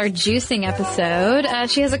Katie about our juicing episode.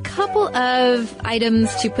 She has a couple of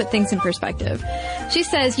items to put things in perspective. She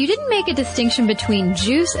says, you didn't make a distinction between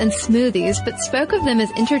juice and smoothies, but spoke of them as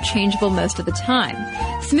interchangeable most of the time.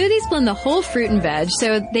 Smoothies blend the whole fruit and veg,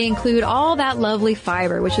 so they include all that lovely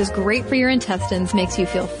fiber, which is great for your intestines, makes you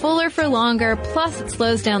feel fuller for longer, plus it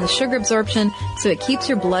slows down the sugar absorption, so it keeps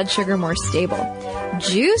your blood sugar more stable.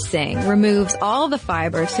 Juicing removes all the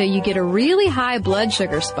fiber, so you get a really high blood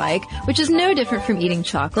sugar spike, which is no different from eating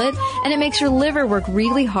chocolate, and it makes your liver work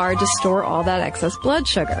really hard to store all that excess blood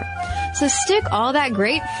sugar. So stick all that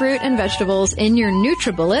great fruit and vegetables in your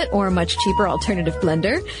NutriBullet, or much cheaper alternative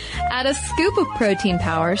blender. Add a scoop of protein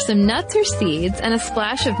powder, some nuts or seeds, and a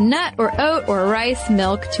splash of nut or oat or rice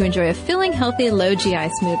milk to enjoy a filling, healthy, low GI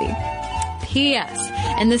smoothie. P.S.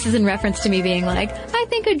 And this is in reference to me being like, I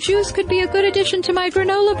think a juice could be a good addition to my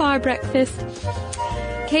granola bar breakfast.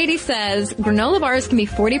 Katie says, granola bars can be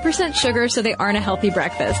 40% sugar, so they aren't a healthy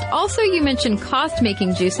breakfast. Also, you mentioned cost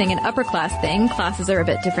making juicing an upper class thing. Classes are a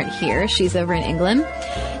bit different here. She's over in England.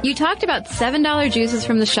 You talked about $7 juices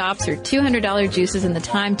from the shops or $200 juices in the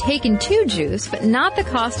time taken to juice, but not the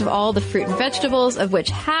cost of all the fruit and vegetables, of which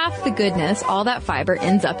half the goodness, all that fiber,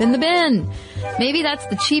 ends up in the bin. Maybe that's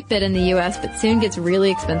the cheap bit in the U.S., but soon gets really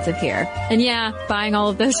expensive here. And yeah, buying all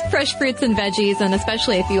of those fresh fruits and veggies, and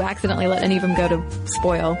especially if you accidentally let any of them go to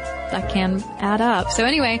spoil, that can add up. So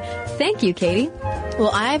anyway, thank you, Katie. Well,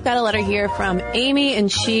 I've got a letter here from Amy,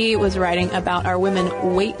 and she was writing about our women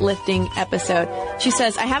weightlifting episode. She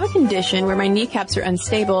says, I have a condition where my kneecaps are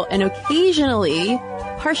unstable and occasionally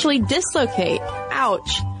partially dislocate.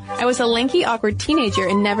 Ouch. I was a lanky, awkward teenager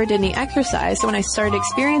and never did any exercise, so when I started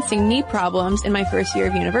experiencing knee problems in my first year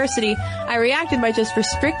of university, I reacted by just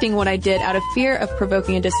restricting what I did out of fear of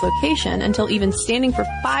provoking a dislocation until even standing for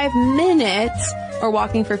 5 minutes or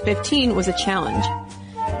walking for 15 was a challenge.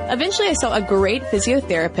 Eventually, I saw a great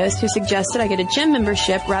physiotherapist who suggested I get a gym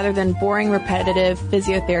membership rather than boring, repetitive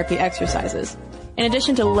physiotherapy exercises. In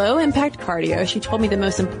addition to low-impact cardio, she told me the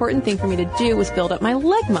most important thing for me to do was build up my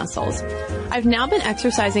leg muscles. I've now been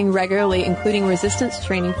exercising regularly, including resistance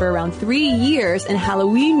training, for around 3 years, and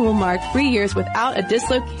Halloween will mark 3 years without a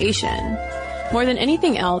dislocation. More than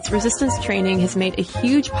anything else, resistance training has made a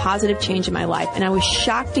huge positive change in my life, and I was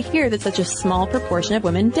shocked to hear that such a small proportion of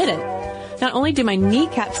women did it. Not only do my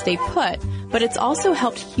kneecaps stay put, but it's also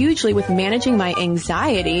helped hugely with managing my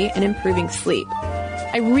anxiety and improving sleep.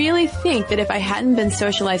 I really think that if I hadn't been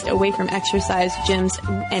socialized away from exercise, gyms,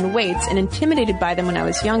 and weights and intimidated by them when I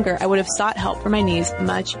was younger, I would have sought help for my knees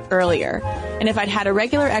much earlier. And if I'd had a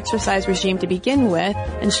regular exercise regime to begin with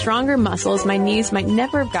and stronger muscles, my knees might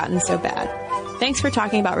never have gotten so bad. Thanks for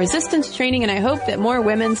talking about resistance training, and I hope that more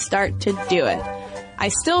women start to do it. I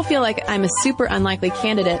still feel like I'm a super unlikely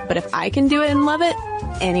candidate, but if I can do it and love it,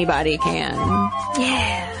 anybody can.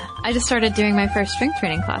 Yeah. I just started doing my first strength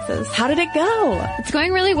training classes. How did it go? It's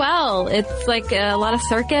going really well. It's like a lot of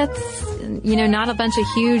circuits, not a bunch of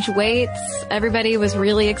huge weights. Everybody was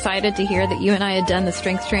really excited to hear that you and I had done the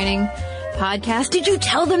strength training podcast. Did you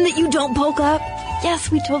tell them that you don't bulk up?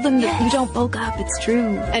 Yes, we told them that you don't bulk up. It's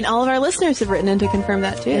true. And all of our listeners have written in to confirm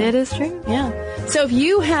that too. It is true. Yeah. So if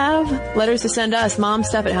you have letters to send us,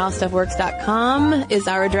 momstuff@howstuffworks.com is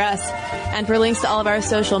our address. And for links to all of our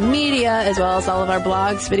social media, as well as all of our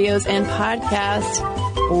blogs, videos, and podcasts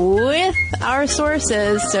with our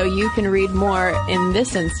sources, so you can read more in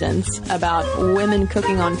this instance about women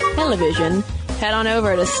cooking on television, head on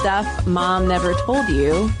over to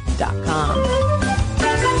stuffmomnevertoldyou.com.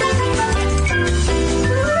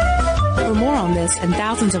 For more on this and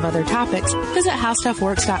thousands of other topics, visit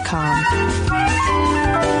howstuffworks.com.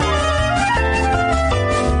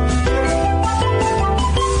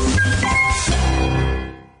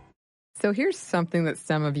 So here's something that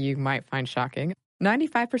some of you might find shocking.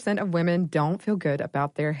 95% of women don't feel good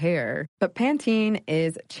about their hair, but Pantene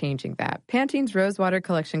is changing that. Pantene's Rosewater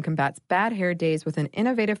collection combats bad hair days with an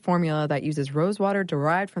innovative formula that uses rosewater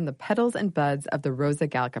derived from the petals and buds of the Rosa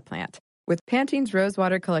gallica plant. With Pantene's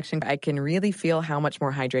Rosewater collection, I can really feel how much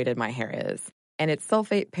more hydrated my hair is. And it's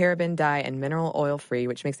sulfate, paraben, dye, and mineral oil free,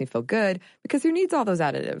 which makes me feel good because who needs all those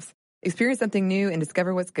additives? Experience something new and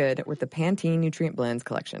discover what's good with the Pantene Nutrient Blends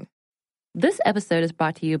collection. This episode is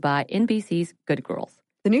brought to you by NBC's Good Girls.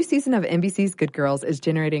 The new season of NBC's Good Girls is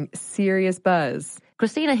generating serious buzz.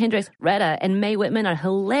 Christina Hendricks, Retta, and Mae Whitman are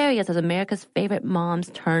hilarious as America's favorite moms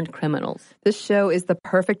turned criminals. This show is the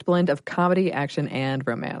perfect blend of comedy, action, and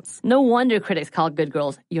romance. No wonder critics call Good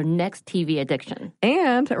Girls your next TV addiction.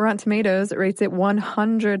 And Rotten Tomatoes rates it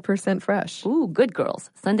 100% fresh. Ooh, Good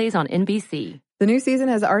Girls, Sundays on NBC. The new season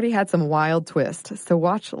has already had some wild twists, so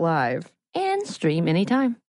watch live. And stream anytime.